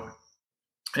ago.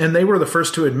 And they were the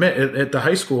first to admit at the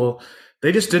high school,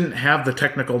 they just didn't have the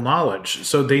technical knowledge.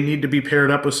 So they need to be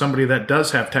paired up with somebody that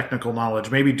does have technical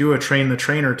knowledge. Maybe do a train the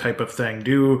trainer type of thing.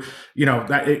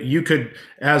 You could,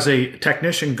 as a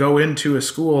technician, go into a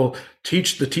school,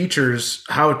 teach the teachers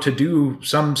how to do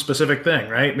some specific thing,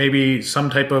 right? Maybe some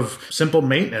type of simple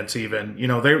maintenance even. You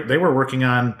know, they were working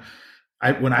on,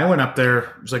 when I went up there,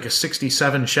 it was like a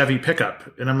 67 Chevy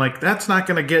pickup. And I'm like, that's not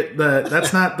going to get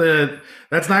the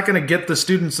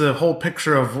students the whole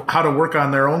picture of how to work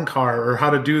on their own car or how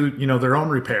to do, you know, their own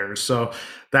repairs. So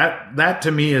that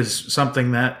to me is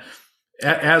something that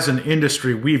as an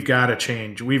industry, we've got to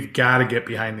change. We've got to get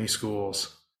behind these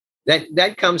schools.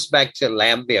 That comes back to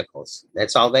lab vehicles.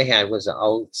 That's all they had was an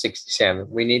old 67.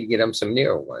 We need to get them some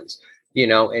newer ones, you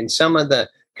know, and some of the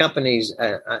companies,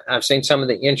 I've seen some of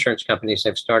the insurance companies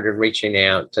have started reaching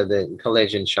out to the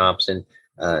collision shops and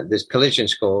the collision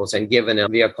schools and giving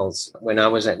them vehicles. When I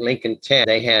was at Lincoln Tech,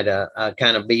 they had a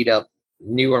kind of beat up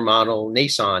newer model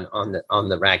Nissan on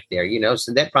the rack there, you know,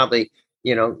 so that probably,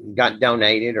 you know, got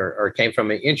donated or came from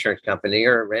an insurance company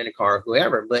or a rent-a-car or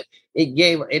whoever, but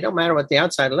it don't matter what the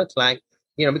outside looks like,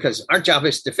 you know, because our job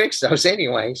is to fix those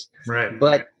anyways. Right.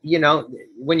 But, you know,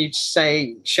 when you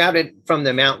say shout it from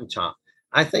the mountaintop,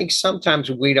 I think sometimes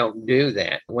we don't do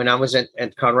that. When I was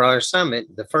at Colorado Summit,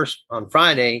 on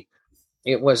Friday,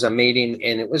 it was a meeting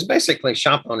and it was basically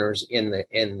shop owners in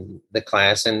the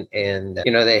class and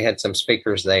you know, they had some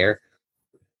speakers there.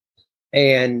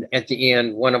 And at the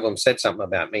end, one of them said something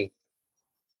about me.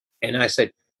 And I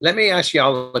said, let me ask you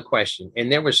all a question.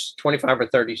 And there was 25 or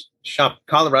 30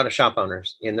 Colorado shop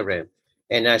owners in the room.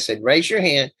 And I said, raise your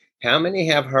hand. How many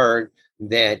have heard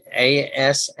that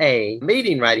ASA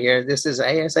meeting right here? This is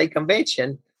ASA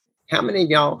convention. How many of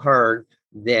y'all heard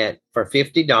that for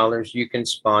 $50 you can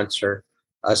sponsor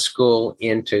a school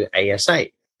into ASA?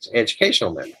 It's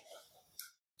educational member.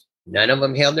 None of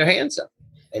them held their hands up.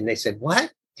 And they said,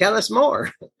 what? Tell us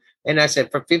more. And I said,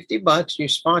 for $50, you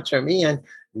sponsor me. And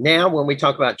now when we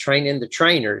talk about training the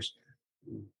trainers,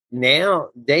 now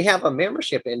they have a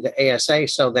membership into ASA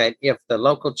so that if the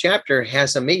local chapter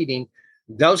has a meeting,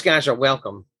 those guys are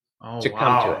welcome to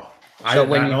come to it. So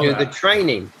when you do the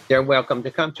training, they're welcome to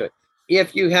come to it.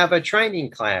 If you have a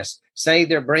training class, say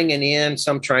they're bringing in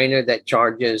some trainer that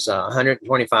charges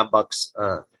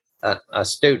 $125 a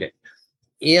student.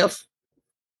 If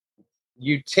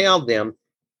you tell them,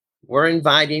 we're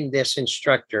inviting this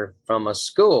instructor from a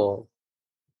school,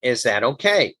 is that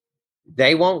okay?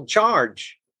 They won't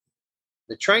charge.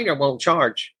 The trainer won't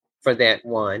charge for that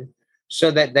one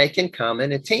so that they can come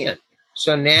and attend.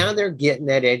 So now they're getting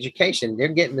that education. They're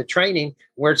getting the training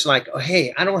where it's like, oh,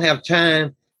 hey, I don't have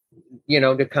time.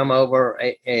 to come over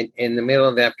in the middle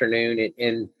of the afternoon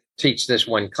and teach this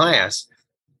one class,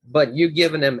 but you've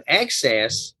given them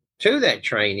access to that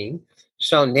training.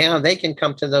 So now they can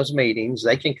come to those meetings.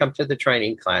 They can come to the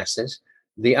training classes.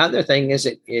 The other thing is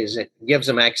it gives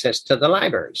them access to the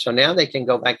library. So now they can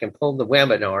go back and pull the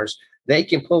webinars. They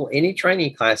can pull any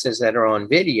training classes that are on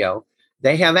video.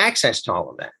 They have access to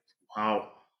all of that. Wow.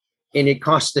 And it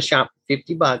costs the shop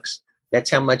 $50. That's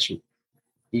how much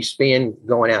you spend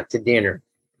going out to dinner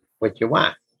with your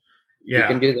wife. Yeah. You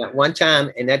can do that one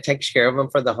time, and that takes care of them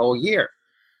for the whole year.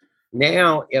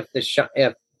 Now, if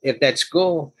that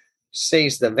school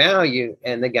sees the value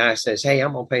and the guy says, hey,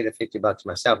 I'm going to pay the $50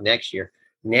 myself next year,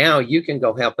 now you can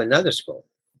go help another school.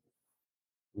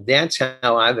 That's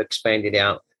how I've expanded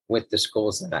out with the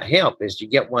schools that I help. Is you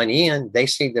get one in, they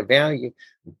see the value,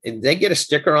 and they get a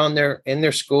sticker on in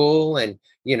their school, and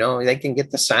they can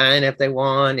get the sign if they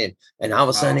want, and all of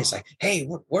a sudden it's like, hey,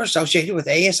 we're associated with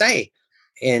ASA,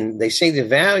 and they see the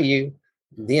value.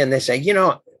 Then they say,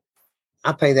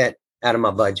 I'll pay that out of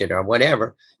my budget or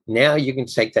whatever. Now you can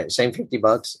take that same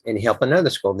 $50 and help another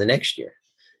school the next year.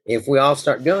 If we all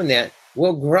start doing that,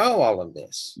 we'll grow all of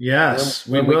this. Yes,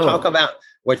 when we talk about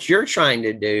what you're trying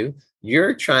to do,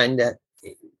 you're trying to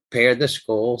pair the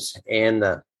schools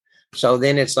so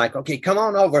then it's like, okay, come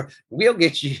on over. We'll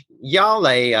get y'all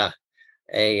a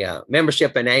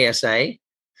membership in ASA,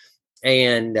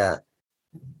 and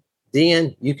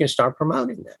then you can start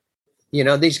promoting that.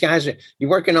 These guys you're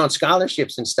working on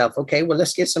scholarships and stuff. Okay, well,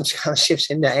 let's get some scholarships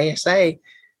into ASA.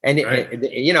 And, right.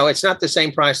 It's not the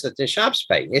same price that the shops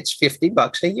pay. It's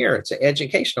 $50 a year. It's an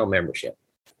educational membership.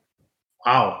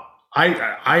 Wow.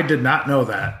 I did not know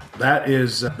that.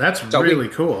 That's really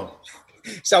cool.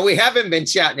 So we haven't been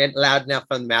shouting it loud enough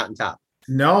from the mountaintop.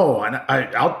 No, and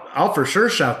I'll for sure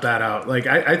shout that out. Like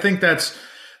I think that's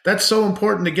so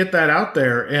important to get that out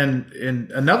there. And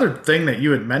another thing that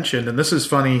you had mentioned, and this is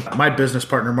funny, my business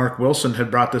partner, Mark Wilson, had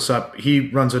brought this up.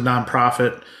 He runs a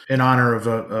nonprofit in honor of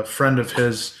a friend of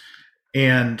his,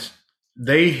 and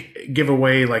they give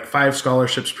away like 5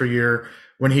 scholarships per year.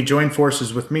 When he joined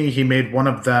forces with me, he made one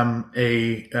of them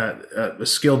a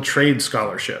skilled trade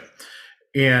scholarship,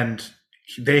 and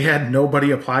they had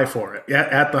nobody apply for it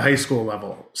at the high school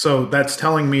level. So that's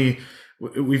telling me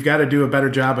we've got to do a better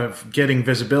job of getting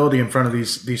visibility in front of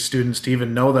these students to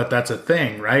even know that that's a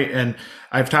thing, right? And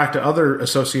I've talked to other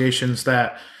associations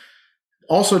that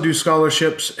also do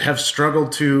scholarships, have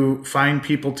struggled to find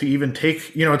people to even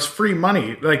take, it's free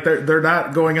money. Like they're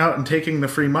not going out and taking the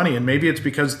free money. And maybe it's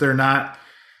because they're not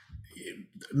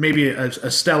maybe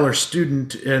a stellar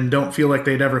student and don't feel like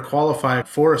they'd ever qualify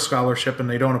for a scholarship and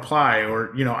they don't apply,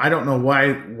 or, I don't know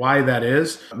why that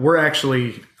is.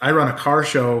 I run a car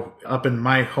show up in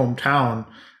my hometown,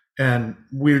 and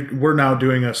we're now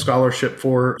doing a scholarship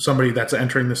for somebody that's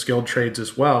entering the skilled trades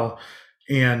as well.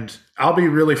 And I'll be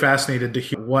really fascinated to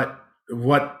hear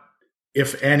what,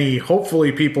 if any,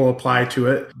 hopefully people apply to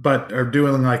it, but are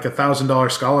doing like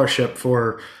 $1,000 scholarship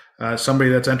for somebody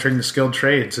that's entering the skilled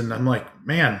trades. And I'm like,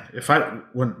 man,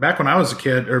 back when I was a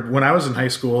kid or when I was in high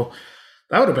school,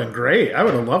 that would have been great. I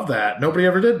would have loved that. Nobody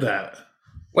ever did that.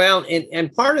 Well,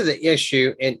 and part of the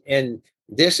issue, and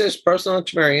this is personal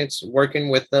experience working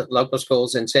with the local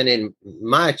schools and sending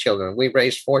my children. We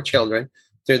raised 4 children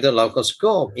through the local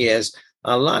school. Is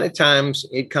a lot of times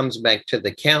it comes back to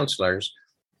the counselors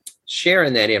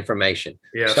sharing that information.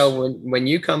 Yes. So when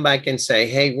you come back and say,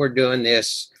 hey, we're doing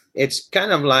this, it's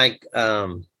kind of like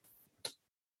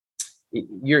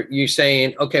you're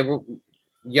saying, okay,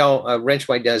 y'all,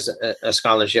 Wrenchway does a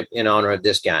scholarship in honor of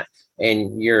this guy,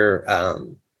 and your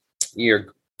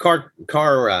car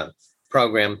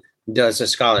program does a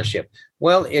scholarship.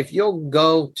 Well, if you'll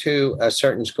go to a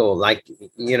certain school, like,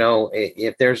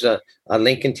 if there's a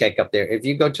Lincoln Tech up there, if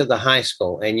you go to the high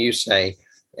school and you say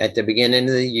at the beginning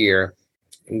of the year,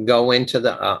 go into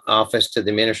the office, to the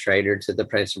administrator, to the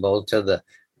principal, to the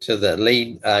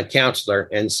lead counselor,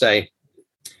 and say,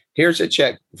 here's a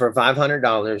check for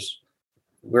 $500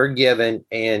 we're given.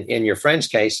 And in your friend's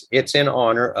case, it's in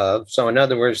honor of. So in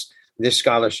other words, this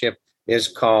scholarship is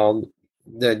called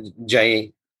the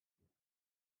J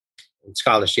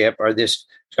scholarship, or this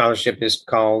scholarship is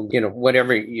called,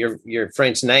 whatever your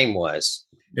friend's name was.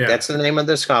 Yeah. That's the name of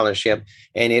the scholarship.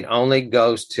 And it only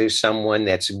goes to someone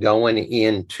that's going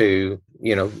into,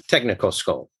 technical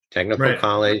school, technical right.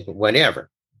 college, whatever.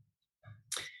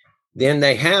 Then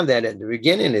they have that at the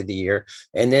beginning of the year,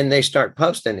 and then they start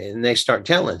posting it and they start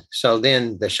telling. So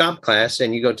then the shop class,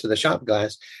 and you go to the shop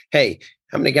class, hey,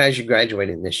 how many guys you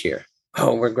graduating this year?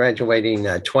 Oh, we're graduating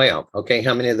 12. Okay,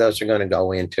 how many of those are going to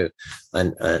go into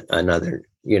another,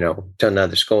 to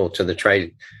another school, to the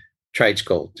trade trade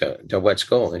school to what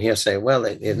school? And he'll say, well,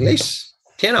 at least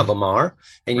 10 of them are.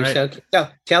 And you say, okay,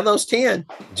 tell those 10,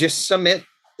 just submit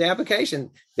the application.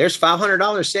 There's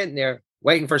 $500 sitting there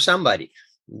waiting for somebody.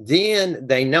 Then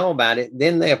they know about it.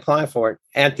 Then they apply for it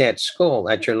at that school,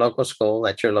 at your local school,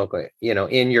 at your local,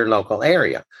 in your local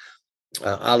area.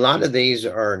 A lot of these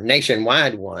are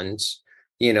nationwide ones,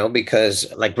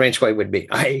 because like Wrenchway would be,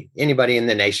 anybody in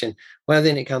the nation. Well,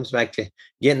 then it comes back to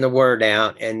getting the word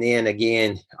out. And then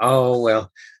again, there's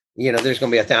going to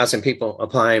be 1,000 people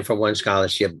applying for one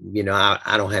scholarship.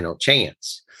 I don't have no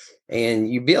chance.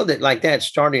 And you build it like that,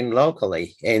 starting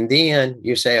locally. And then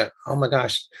you say, oh my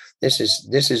gosh, this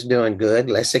is doing good.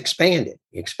 Let's expand it.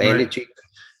 Expand it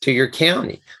to your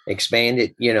county. Expand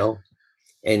it,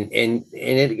 and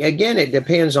it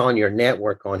depends on your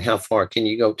network, on how far can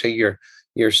you go to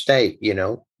your state.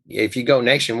 If you go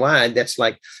nationwide, that's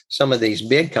like some of these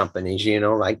big companies,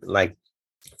 like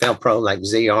Felpro, like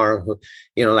ZR,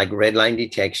 like Red Line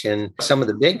Detection, some of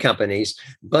the big companies.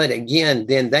 But again,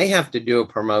 then they have to do a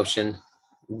promotion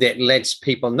that lets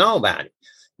people know about it,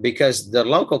 because the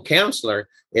local counselor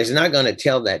is not going to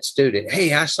tell that student,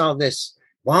 hey, I saw this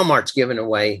Walmart's giving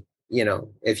away.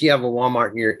 If you have a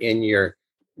Walmart in your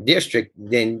district,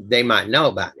 then they might know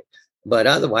about it. But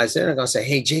otherwise, they're not going to say,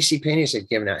 hey, JCPenney's is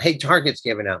giving out, hey, Target's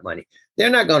giving out money. They're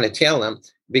not going to tell them,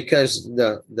 because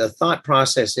the thought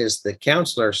process is the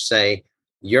counselors say,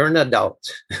 you're an adult.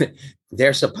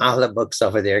 There's a pile of books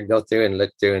over there. Go through and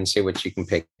look through and see what you can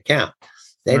pick out.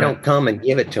 They don't come and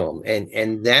give it to them.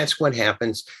 And that's what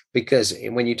happens, because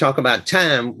when you talk about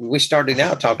time, we started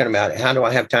out talking about, how do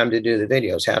I have time to do the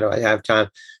videos? How do I have time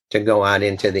to go out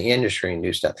into the industry and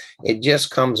do stuff? It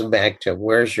just comes back to,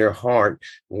 where's your heart?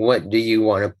 What do you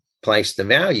want to place the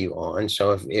value on?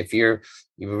 So if you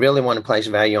really want to place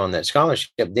value on that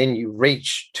scholarship, then you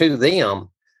reach to them,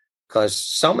 because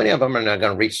so many of them are not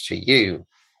going to reach to you.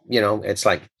 It's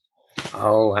like,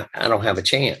 I don't have a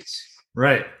chance.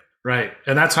 Right.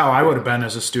 And that's how I would have been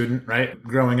as a student, right?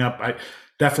 Growing up, I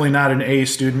definitely not an A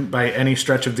student by any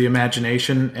stretch of the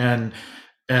imagination,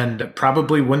 and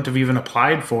probably wouldn't have even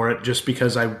applied for it, just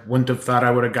because I wouldn't have thought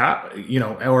I would have got,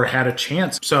 or had a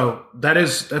chance. So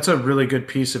that's a really good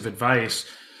piece of advice.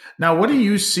 Now, what do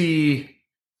you see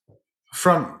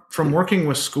from working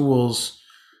with schools?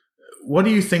 What do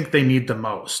you think they need the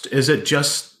most? Is it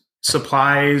just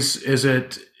supplies? Is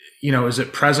it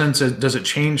presence? Does it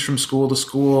change from school to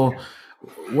school?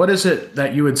 What is it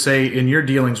that you would say in your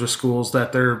dealings with schools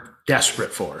that they're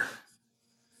desperate for?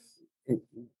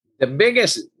 The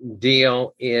biggest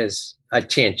deal is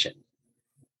attention.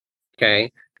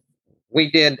 Okay.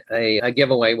 We did a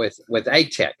giveaway with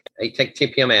ATEC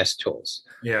TPMS tools.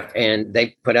 Yeah. And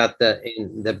they put out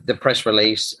the press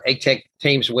release. ATEC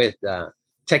teams with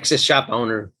Texas shop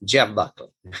owner Jeff Buckley.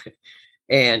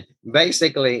 And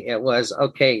basically it was,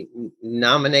 okay,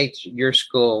 nominate your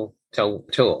school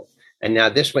tool. And now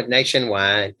this went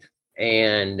nationwide.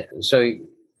 And so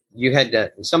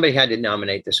somebody had to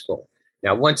nominate the school.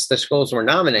 Now, once the schools were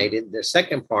nominated, the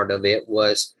second part of it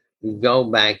was go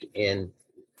back and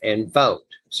vote.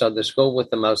 So the school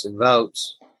with the most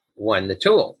votes won the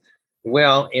tool.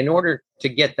 Well, in order to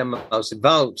get the most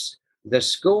votes, the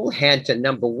school had to,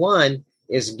 number one,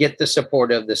 is get the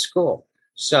support of the school.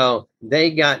 So they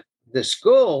got the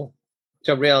school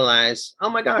to realize,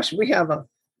 oh my gosh, we have an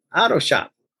auto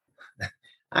shop.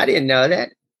 I didn't know that.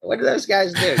 What do those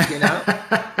guys do?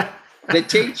 The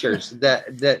teachers,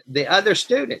 the other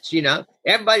students,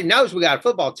 everybody knows we got a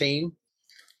football team.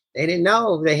 They didn't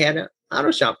know they had an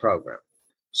auto shop program.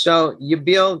 So you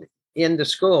build in the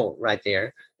school right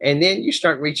there, and then you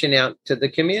start reaching out to the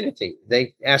community.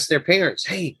 They ask their parents,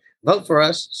 hey, vote for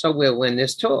us so we'll win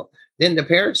this tool. Then the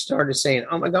parents started saying,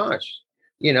 oh my gosh,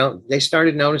 they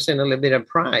started noticing a little bit of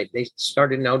pride. They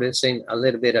started noticing a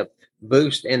little bit of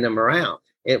boost in the morale.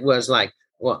 It was like,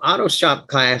 well, auto shop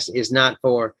class is not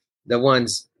for the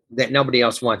ones that nobody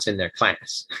else wants in their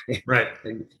class. Right.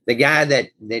 The guy that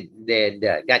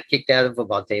got kicked out of the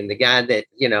football team, the guy that,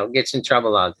 gets in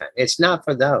trouble all the time. It's not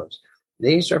for those.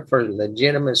 These are for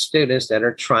legitimate students that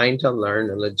are trying to learn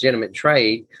a legitimate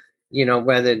trade,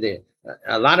 whether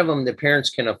a lot of them, the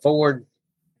parents can afford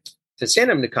to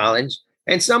send them to college,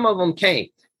 and some of them can't.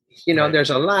 Right. There's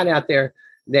a lot out there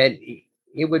that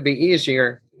it would be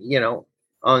easier,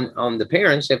 on the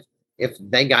parents if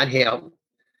they got help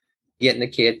getting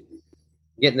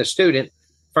the student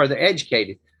further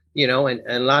educated, and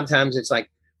a lot of times it's like,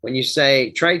 when you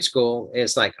say trade school,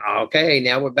 it's like, okay,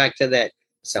 now we're back to that.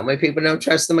 So many people don't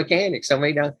trust the mechanics. So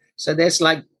many don't. So that's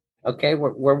like, okay,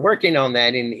 we're working on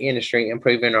that in the industry,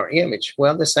 improving our image.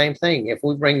 Well, the same thing. If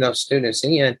we bring those students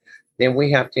in, then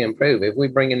we have to improve. If we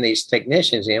bring in these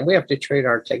technicians in, we have to treat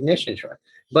our technicians right.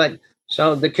 But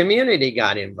so the community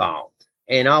got involved,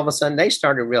 and all of a sudden they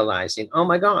started realizing, oh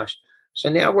my gosh. So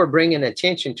now we're bringing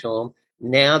attention to them.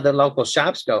 Now the local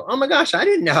shops go, oh my gosh, I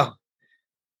didn't know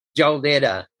Joe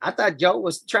I thought Joe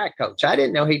was the track coach. I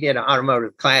didn't know he did an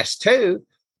automotive class too.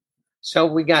 So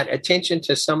we got attention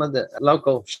to some of the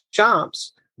local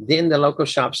shops. Then the local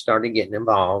shops started getting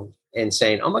involved and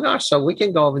saying, oh my gosh, so we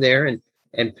can go over there and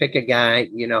pick a guy,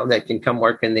 that can come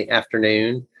work in the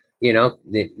afternoon,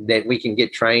 that we can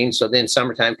get trained. So then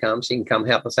summertime comes, he can come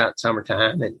help us out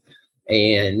summertime.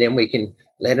 And then we can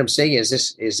let him see, is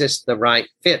this the right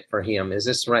fit for him? Is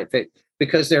this the right fit?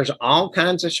 Because there's all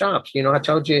kinds of shops. I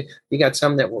told you, you got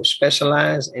some that will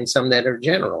specialize and some that are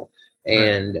general.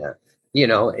 And,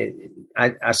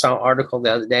 I saw an article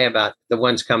the other day about the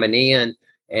ones coming in,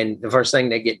 and the first thing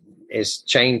they get is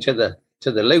chained to the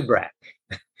lube rack.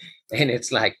 And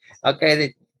it's like,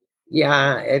 okay,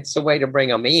 it's a way to bring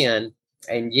them in.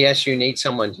 And yes, you need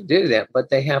someone to do that, but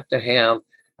they have to have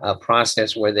a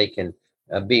process where they can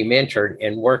be mentored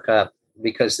and work up,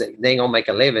 because they ain't gonna make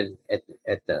a living at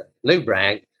the lube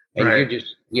rack. And You're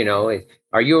just,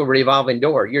 are you a revolving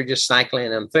door? You're just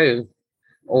cycling them through,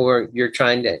 or you're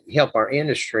trying to help our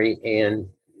industry and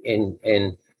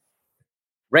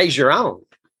raise your own.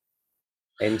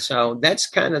 And so that's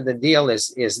kind of the deal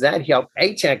is that help.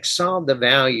 ATEX saw the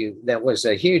value that was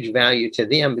a huge value to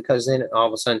them, because then all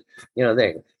of a sudden,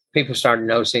 people started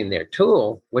noticing their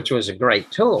tool, which was a great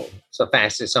tool. It's the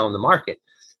fastest on the market.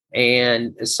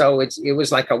 And so it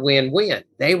was like a win-win.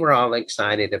 They were all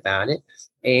excited about it,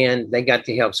 and they got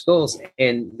to help schools.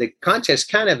 And the contest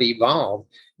kind of evolved,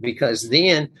 because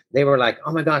then they were like,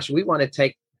 oh my gosh, we want to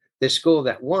take the school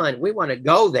that won. We want to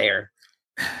go there,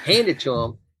 hand it to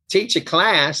them, teach a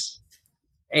class,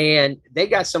 and they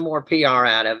got some more PR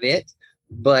out of it.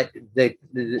 But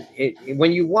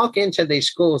when you walk into these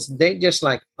schools, they just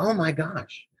like, oh my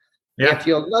gosh. Yeah. If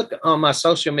you look on my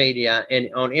social media and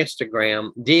on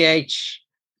Instagram,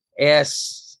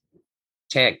 DHS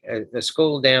Tech, the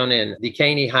school down in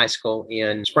Dekaney High School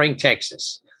in Spring,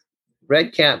 Texas,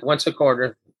 Red Cap once a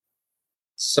quarter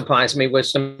supplies me with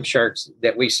some shirts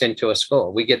that we send to a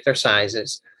school. We get their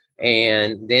sizes,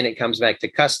 and then it comes back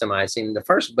to customizing. The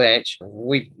first batch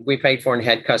we paid for and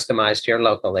had customized here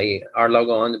locally, our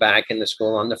logo on the back and the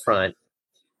school on the front.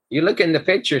 You look in the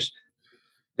pictures,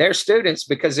 they're students,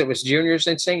 because it was juniors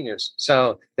and seniors.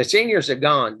 So the seniors are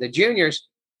gone. The juniors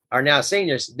are now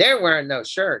seniors. They're wearing those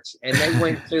shirts, and they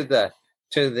went to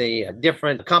the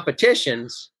different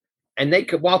competitions, and they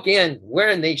could walk in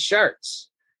wearing these shirts.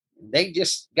 They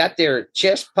just got their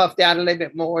chest puffed out a little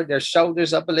bit more, their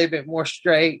shoulders up a little bit more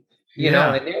straight,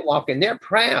 and they're walking. They're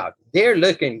proud. They're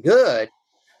looking good.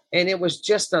 And it was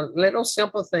just a little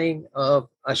simple thing of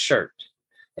a shirt.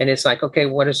 And it's like, okay,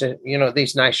 what is it?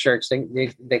 These nice shirts,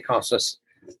 they cost us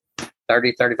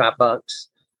 $30, $35.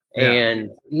 Yeah.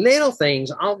 And little things,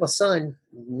 all of a sudden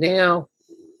now,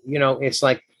 it's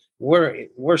like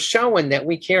we're showing that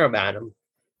we care about them.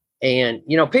 And,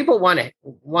 people want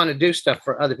to do stuff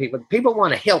for other people. People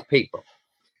want to help people.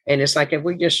 And it's like, if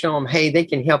we just show them, hey, they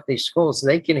can help these schools,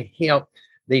 they can help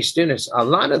these students. A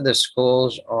lot of the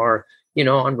schools are,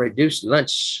 on reduced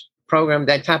lunch program,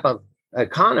 that type of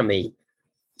economy.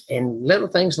 And little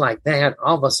things like that,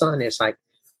 all of a sudden it's like,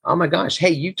 oh my gosh, hey,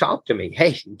 you talked to me.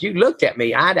 Hey, you looked at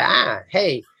me eye to eye.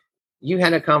 Hey, you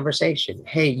had a conversation.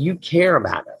 Hey, you care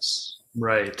about us.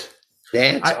 Right.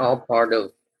 That's all part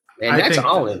of, and that's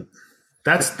all in.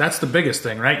 That's the biggest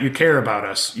thing, right? You care about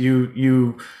us.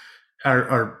 You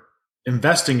are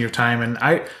investing your time,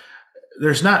 and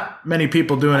there's not many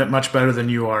people doing it much better than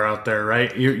you are out there,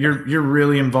 right? You're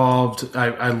really involved.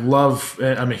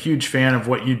 I'm a huge fan of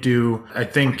what you do. I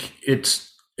think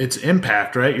it's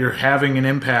impact, right? You're having an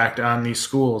impact on these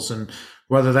schools, and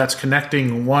whether that's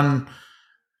connecting one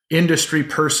industry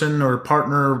person or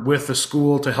partner with a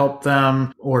school to help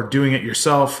them, or doing it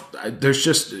yourself,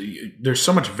 there's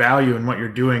so much value in what you're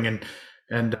doing.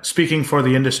 And speaking for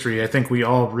the industry, I think we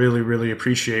all really, really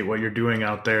appreciate what you're doing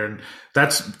out there. And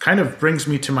that's kind of brings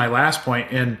me to my last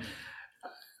point. And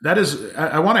that is,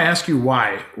 I want to ask you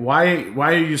why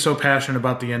are you so passionate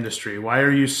about the industry? Why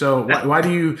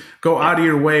do you go out of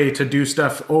your way to do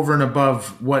stuff over and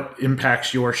above what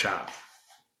impacts your shop?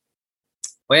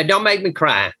 Well, don't make me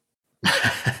cry.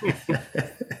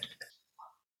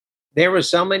 There were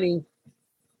so many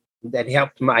that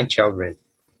helped my children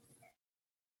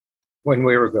when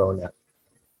we were growing up.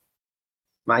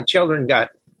 My children got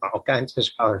all kinds of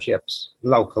scholarships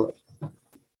locally.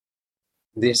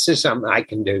 This is something I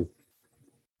can do.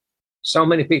 So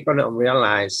many people don't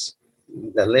realize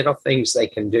the little things they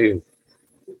can do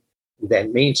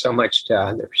that mean so much to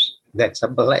others. That's a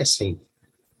blessing.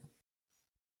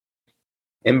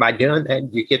 And by doing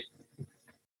that, you get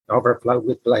overflowed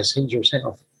with blessings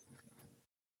yourself.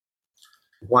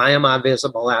 Why am I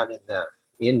visible out in the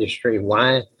industry?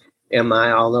 Why am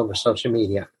I all over social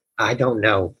media? I don't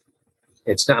know.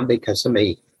 It's not because of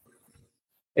me.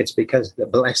 It's because of the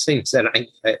blessings that I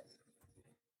get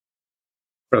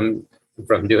from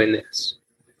doing this.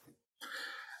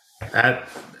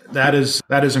 That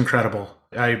is incredible.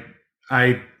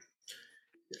 I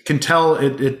can tell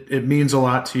it means a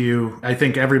lot to you. I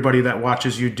think everybody that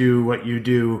watches you do what you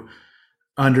do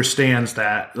understands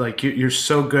that. Like you're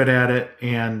so good at it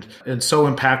and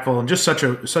so impactful and just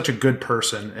such a good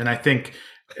person. And I think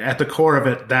at the core of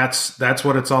it, that's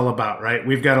what it's all about, right?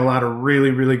 We've got a lot of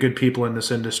really, really good people in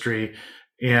this industry,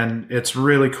 and it's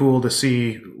really cool to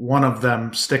see one of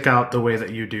them stick out the way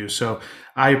that you do. So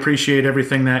I appreciate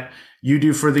everything that you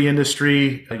do for the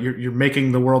industry. You're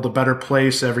making the world a better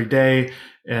place every day,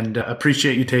 and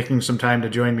appreciate you taking some time to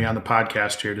join me on the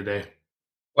podcast here today.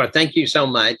 Well, thank you so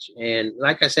much. And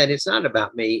like I said, it's not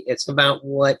about me. It's about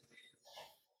what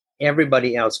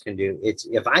everybody else can do. It's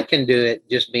if I can do it,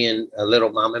 just being a little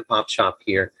mom and pop shop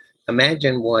here,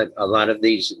 imagine what a lot of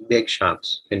these big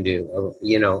shops can do.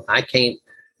 You know, I can't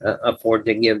afford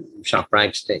to give shop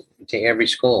rights to every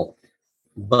school,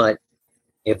 but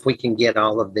if we can get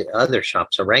all of the other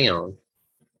shops around,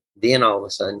 then all of a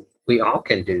sudden we all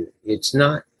can do. It's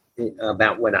not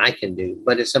about what I can do,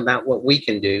 but it's about what we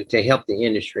can do to help the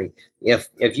industry.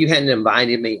 If you hadn't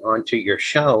invited me onto your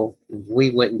show,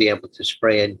 we wouldn't be able to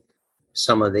spread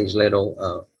some of these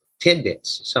little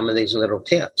tidbits, some of these little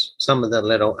tips, some of the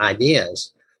little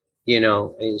ideas, you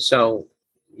know. And so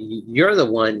you're the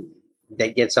one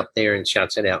that gets up there and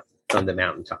shouts it out from the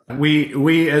mountaintop.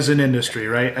 We as an industry,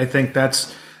 right? I think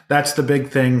that's the big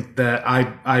thing that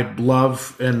I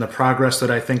love, and the progress that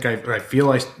I think I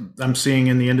feel I'm seeing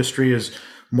in the industry is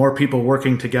more people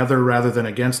working together rather than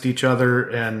against each other,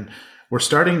 and we're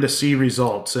starting to see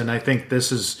results. And I think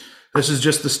this is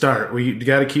just the start. We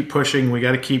got to keep pushing. We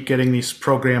got to keep getting these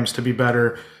programs to be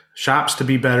better, shops to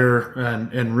be better,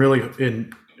 and really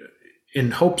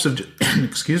in hopes of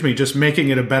just making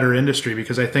it a better industry,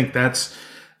 because I think that's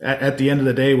at the end of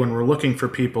the day when we're looking for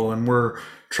people and we're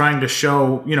trying to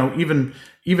show, you know,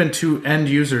 even to end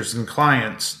users and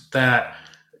clients that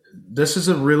this is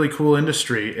a really cool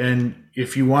industry. And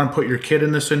if you want to put your kid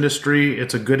in this industry,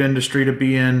 it's a good industry to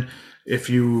be in.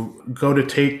 If you go to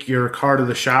take your car to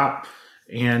the shop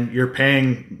and you're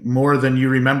paying more than you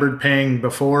remembered paying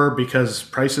before because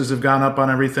prices have gone up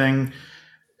on everything,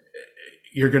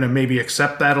 you're going to maybe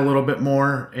accept that a little bit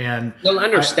more, and you'll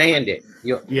understand it.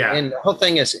 Yeah. And the whole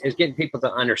thing is getting people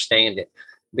to understand it,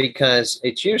 because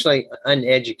it's usually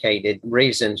uneducated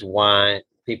reasons why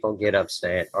people get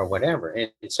upset or whatever. And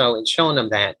so it's showing them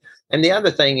that. And the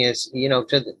other thing is, you know,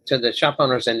 to the shop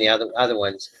owners and the other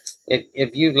ones,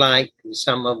 if you like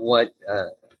some of what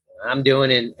I'm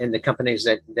doing in the companies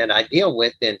that I deal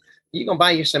with, then you're going to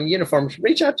buy you some uniforms,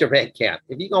 reach out to Red Cap.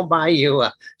 If you're going to buy you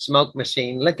a smoke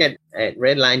machine, look at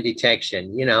red line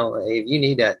detection. You know, if you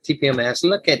need a TPMS,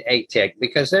 look at ATEC,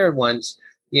 because they're ones,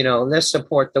 you know, let's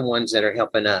support the ones that are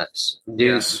helping us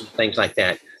do things like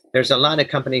that. There's a lot of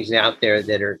companies out there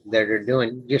that are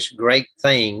doing just great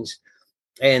things.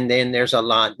 And then there's a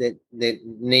lot that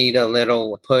need a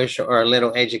little push or a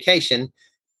little education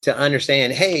to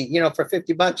understand, hey, you know, for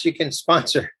 $50 you can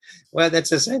sponsor. Well, that's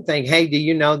the same thing. Hey, do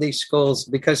you know these schools?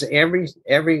 Because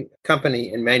every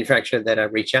company and manufacturer that I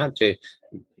reach out to,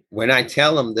 when I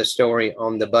tell them the story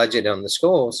on the budget on the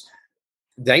schools,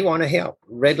 they want to help.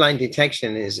 Red line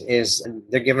detection is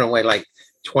they're giving away like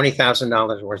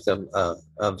 $20,000 worth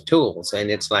of tools.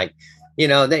 And it's like, you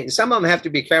know, some of them have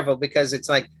to be careful, because it's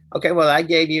like, okay, well, I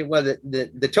gave you, well,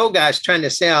 the tool guy's trying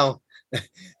to sell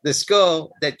the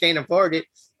school that can't afford it.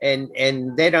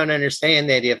 And they don't understand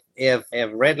that if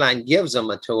Redline gives them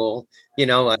a tool, you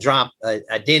know,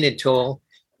 a dented tool,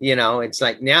 you know, it's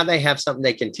like now they have something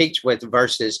they can teach with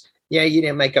versus, yeah, you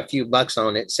didn't make a few bucks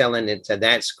on it selling it to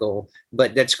that school,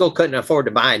 but that school couldn't afford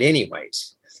to buy it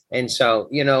anyways. And so,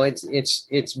 you know,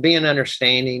 it's being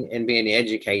understanding and being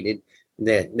educated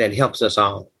that helps us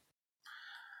all.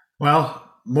 Well,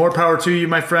 more power to you,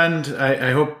 my friend.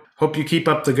 I hope you keep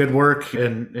up the good work,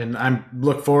 and I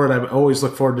always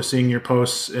look forward to seeing your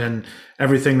posts and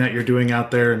everything that you're doing out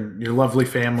there and your lovely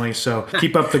family. So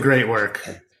keep up the great work.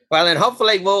 Well, and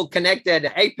hopefully we'll connect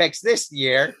at Apex this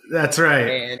year. That's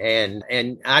right.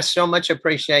 And I so much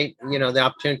appreciate, the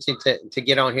opportunity to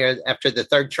get on here after the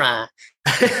third try.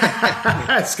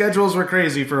 Schedules were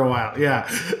crazy for a while. Yeah.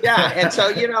 Yeah. And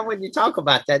so, when you talk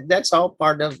about that, that's all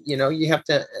part of, you have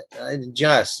to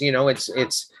adjust,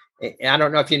 it's, I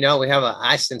don't know if we have an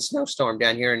ice and snowstorm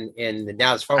down here in the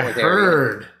Dallas-Fort Worth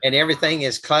area, and everything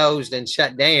is closed and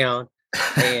shut down.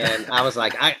 And I was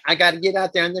like, I got to get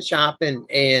out there in the shop,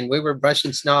 and we were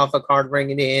brushing snow off a car to bring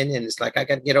it in. And it's like, I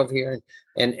got to get over here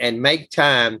and make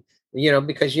time,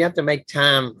 because you have to make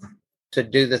time to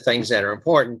do the things that are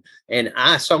important. And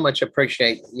I so much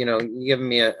appreciate, you giving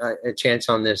me a chance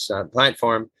on this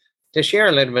platform to share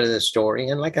a little bit of the story.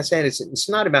 And like I said, it's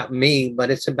not about me, but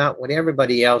it's about what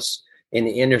everybody else in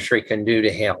the industry can do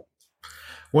to help.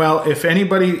 Well, if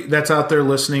anybody that's out there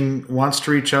listening wants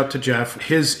to reach out to Jeff,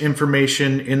 his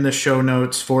information in the show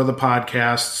notes for the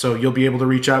podcast. So you'll be able to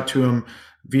reach out to him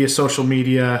via social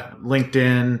media,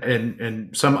 LinkedIn,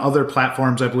 and some other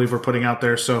platforms I believe we're putting out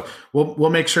there. So we'll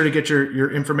make sure to get your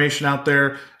information out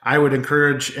there. I would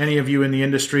encourage any of you in the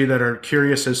industry that are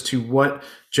curious as to what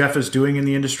Jeff is doing in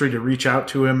the industry to reach out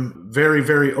to him. Very,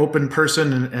 very open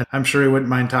person, and I'm sure he wouldn't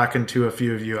mind talking to a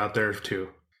few of you out there too.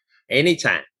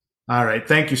 Anytime. All right.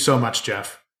 Thank you so much,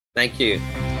 Jeff. Thank you.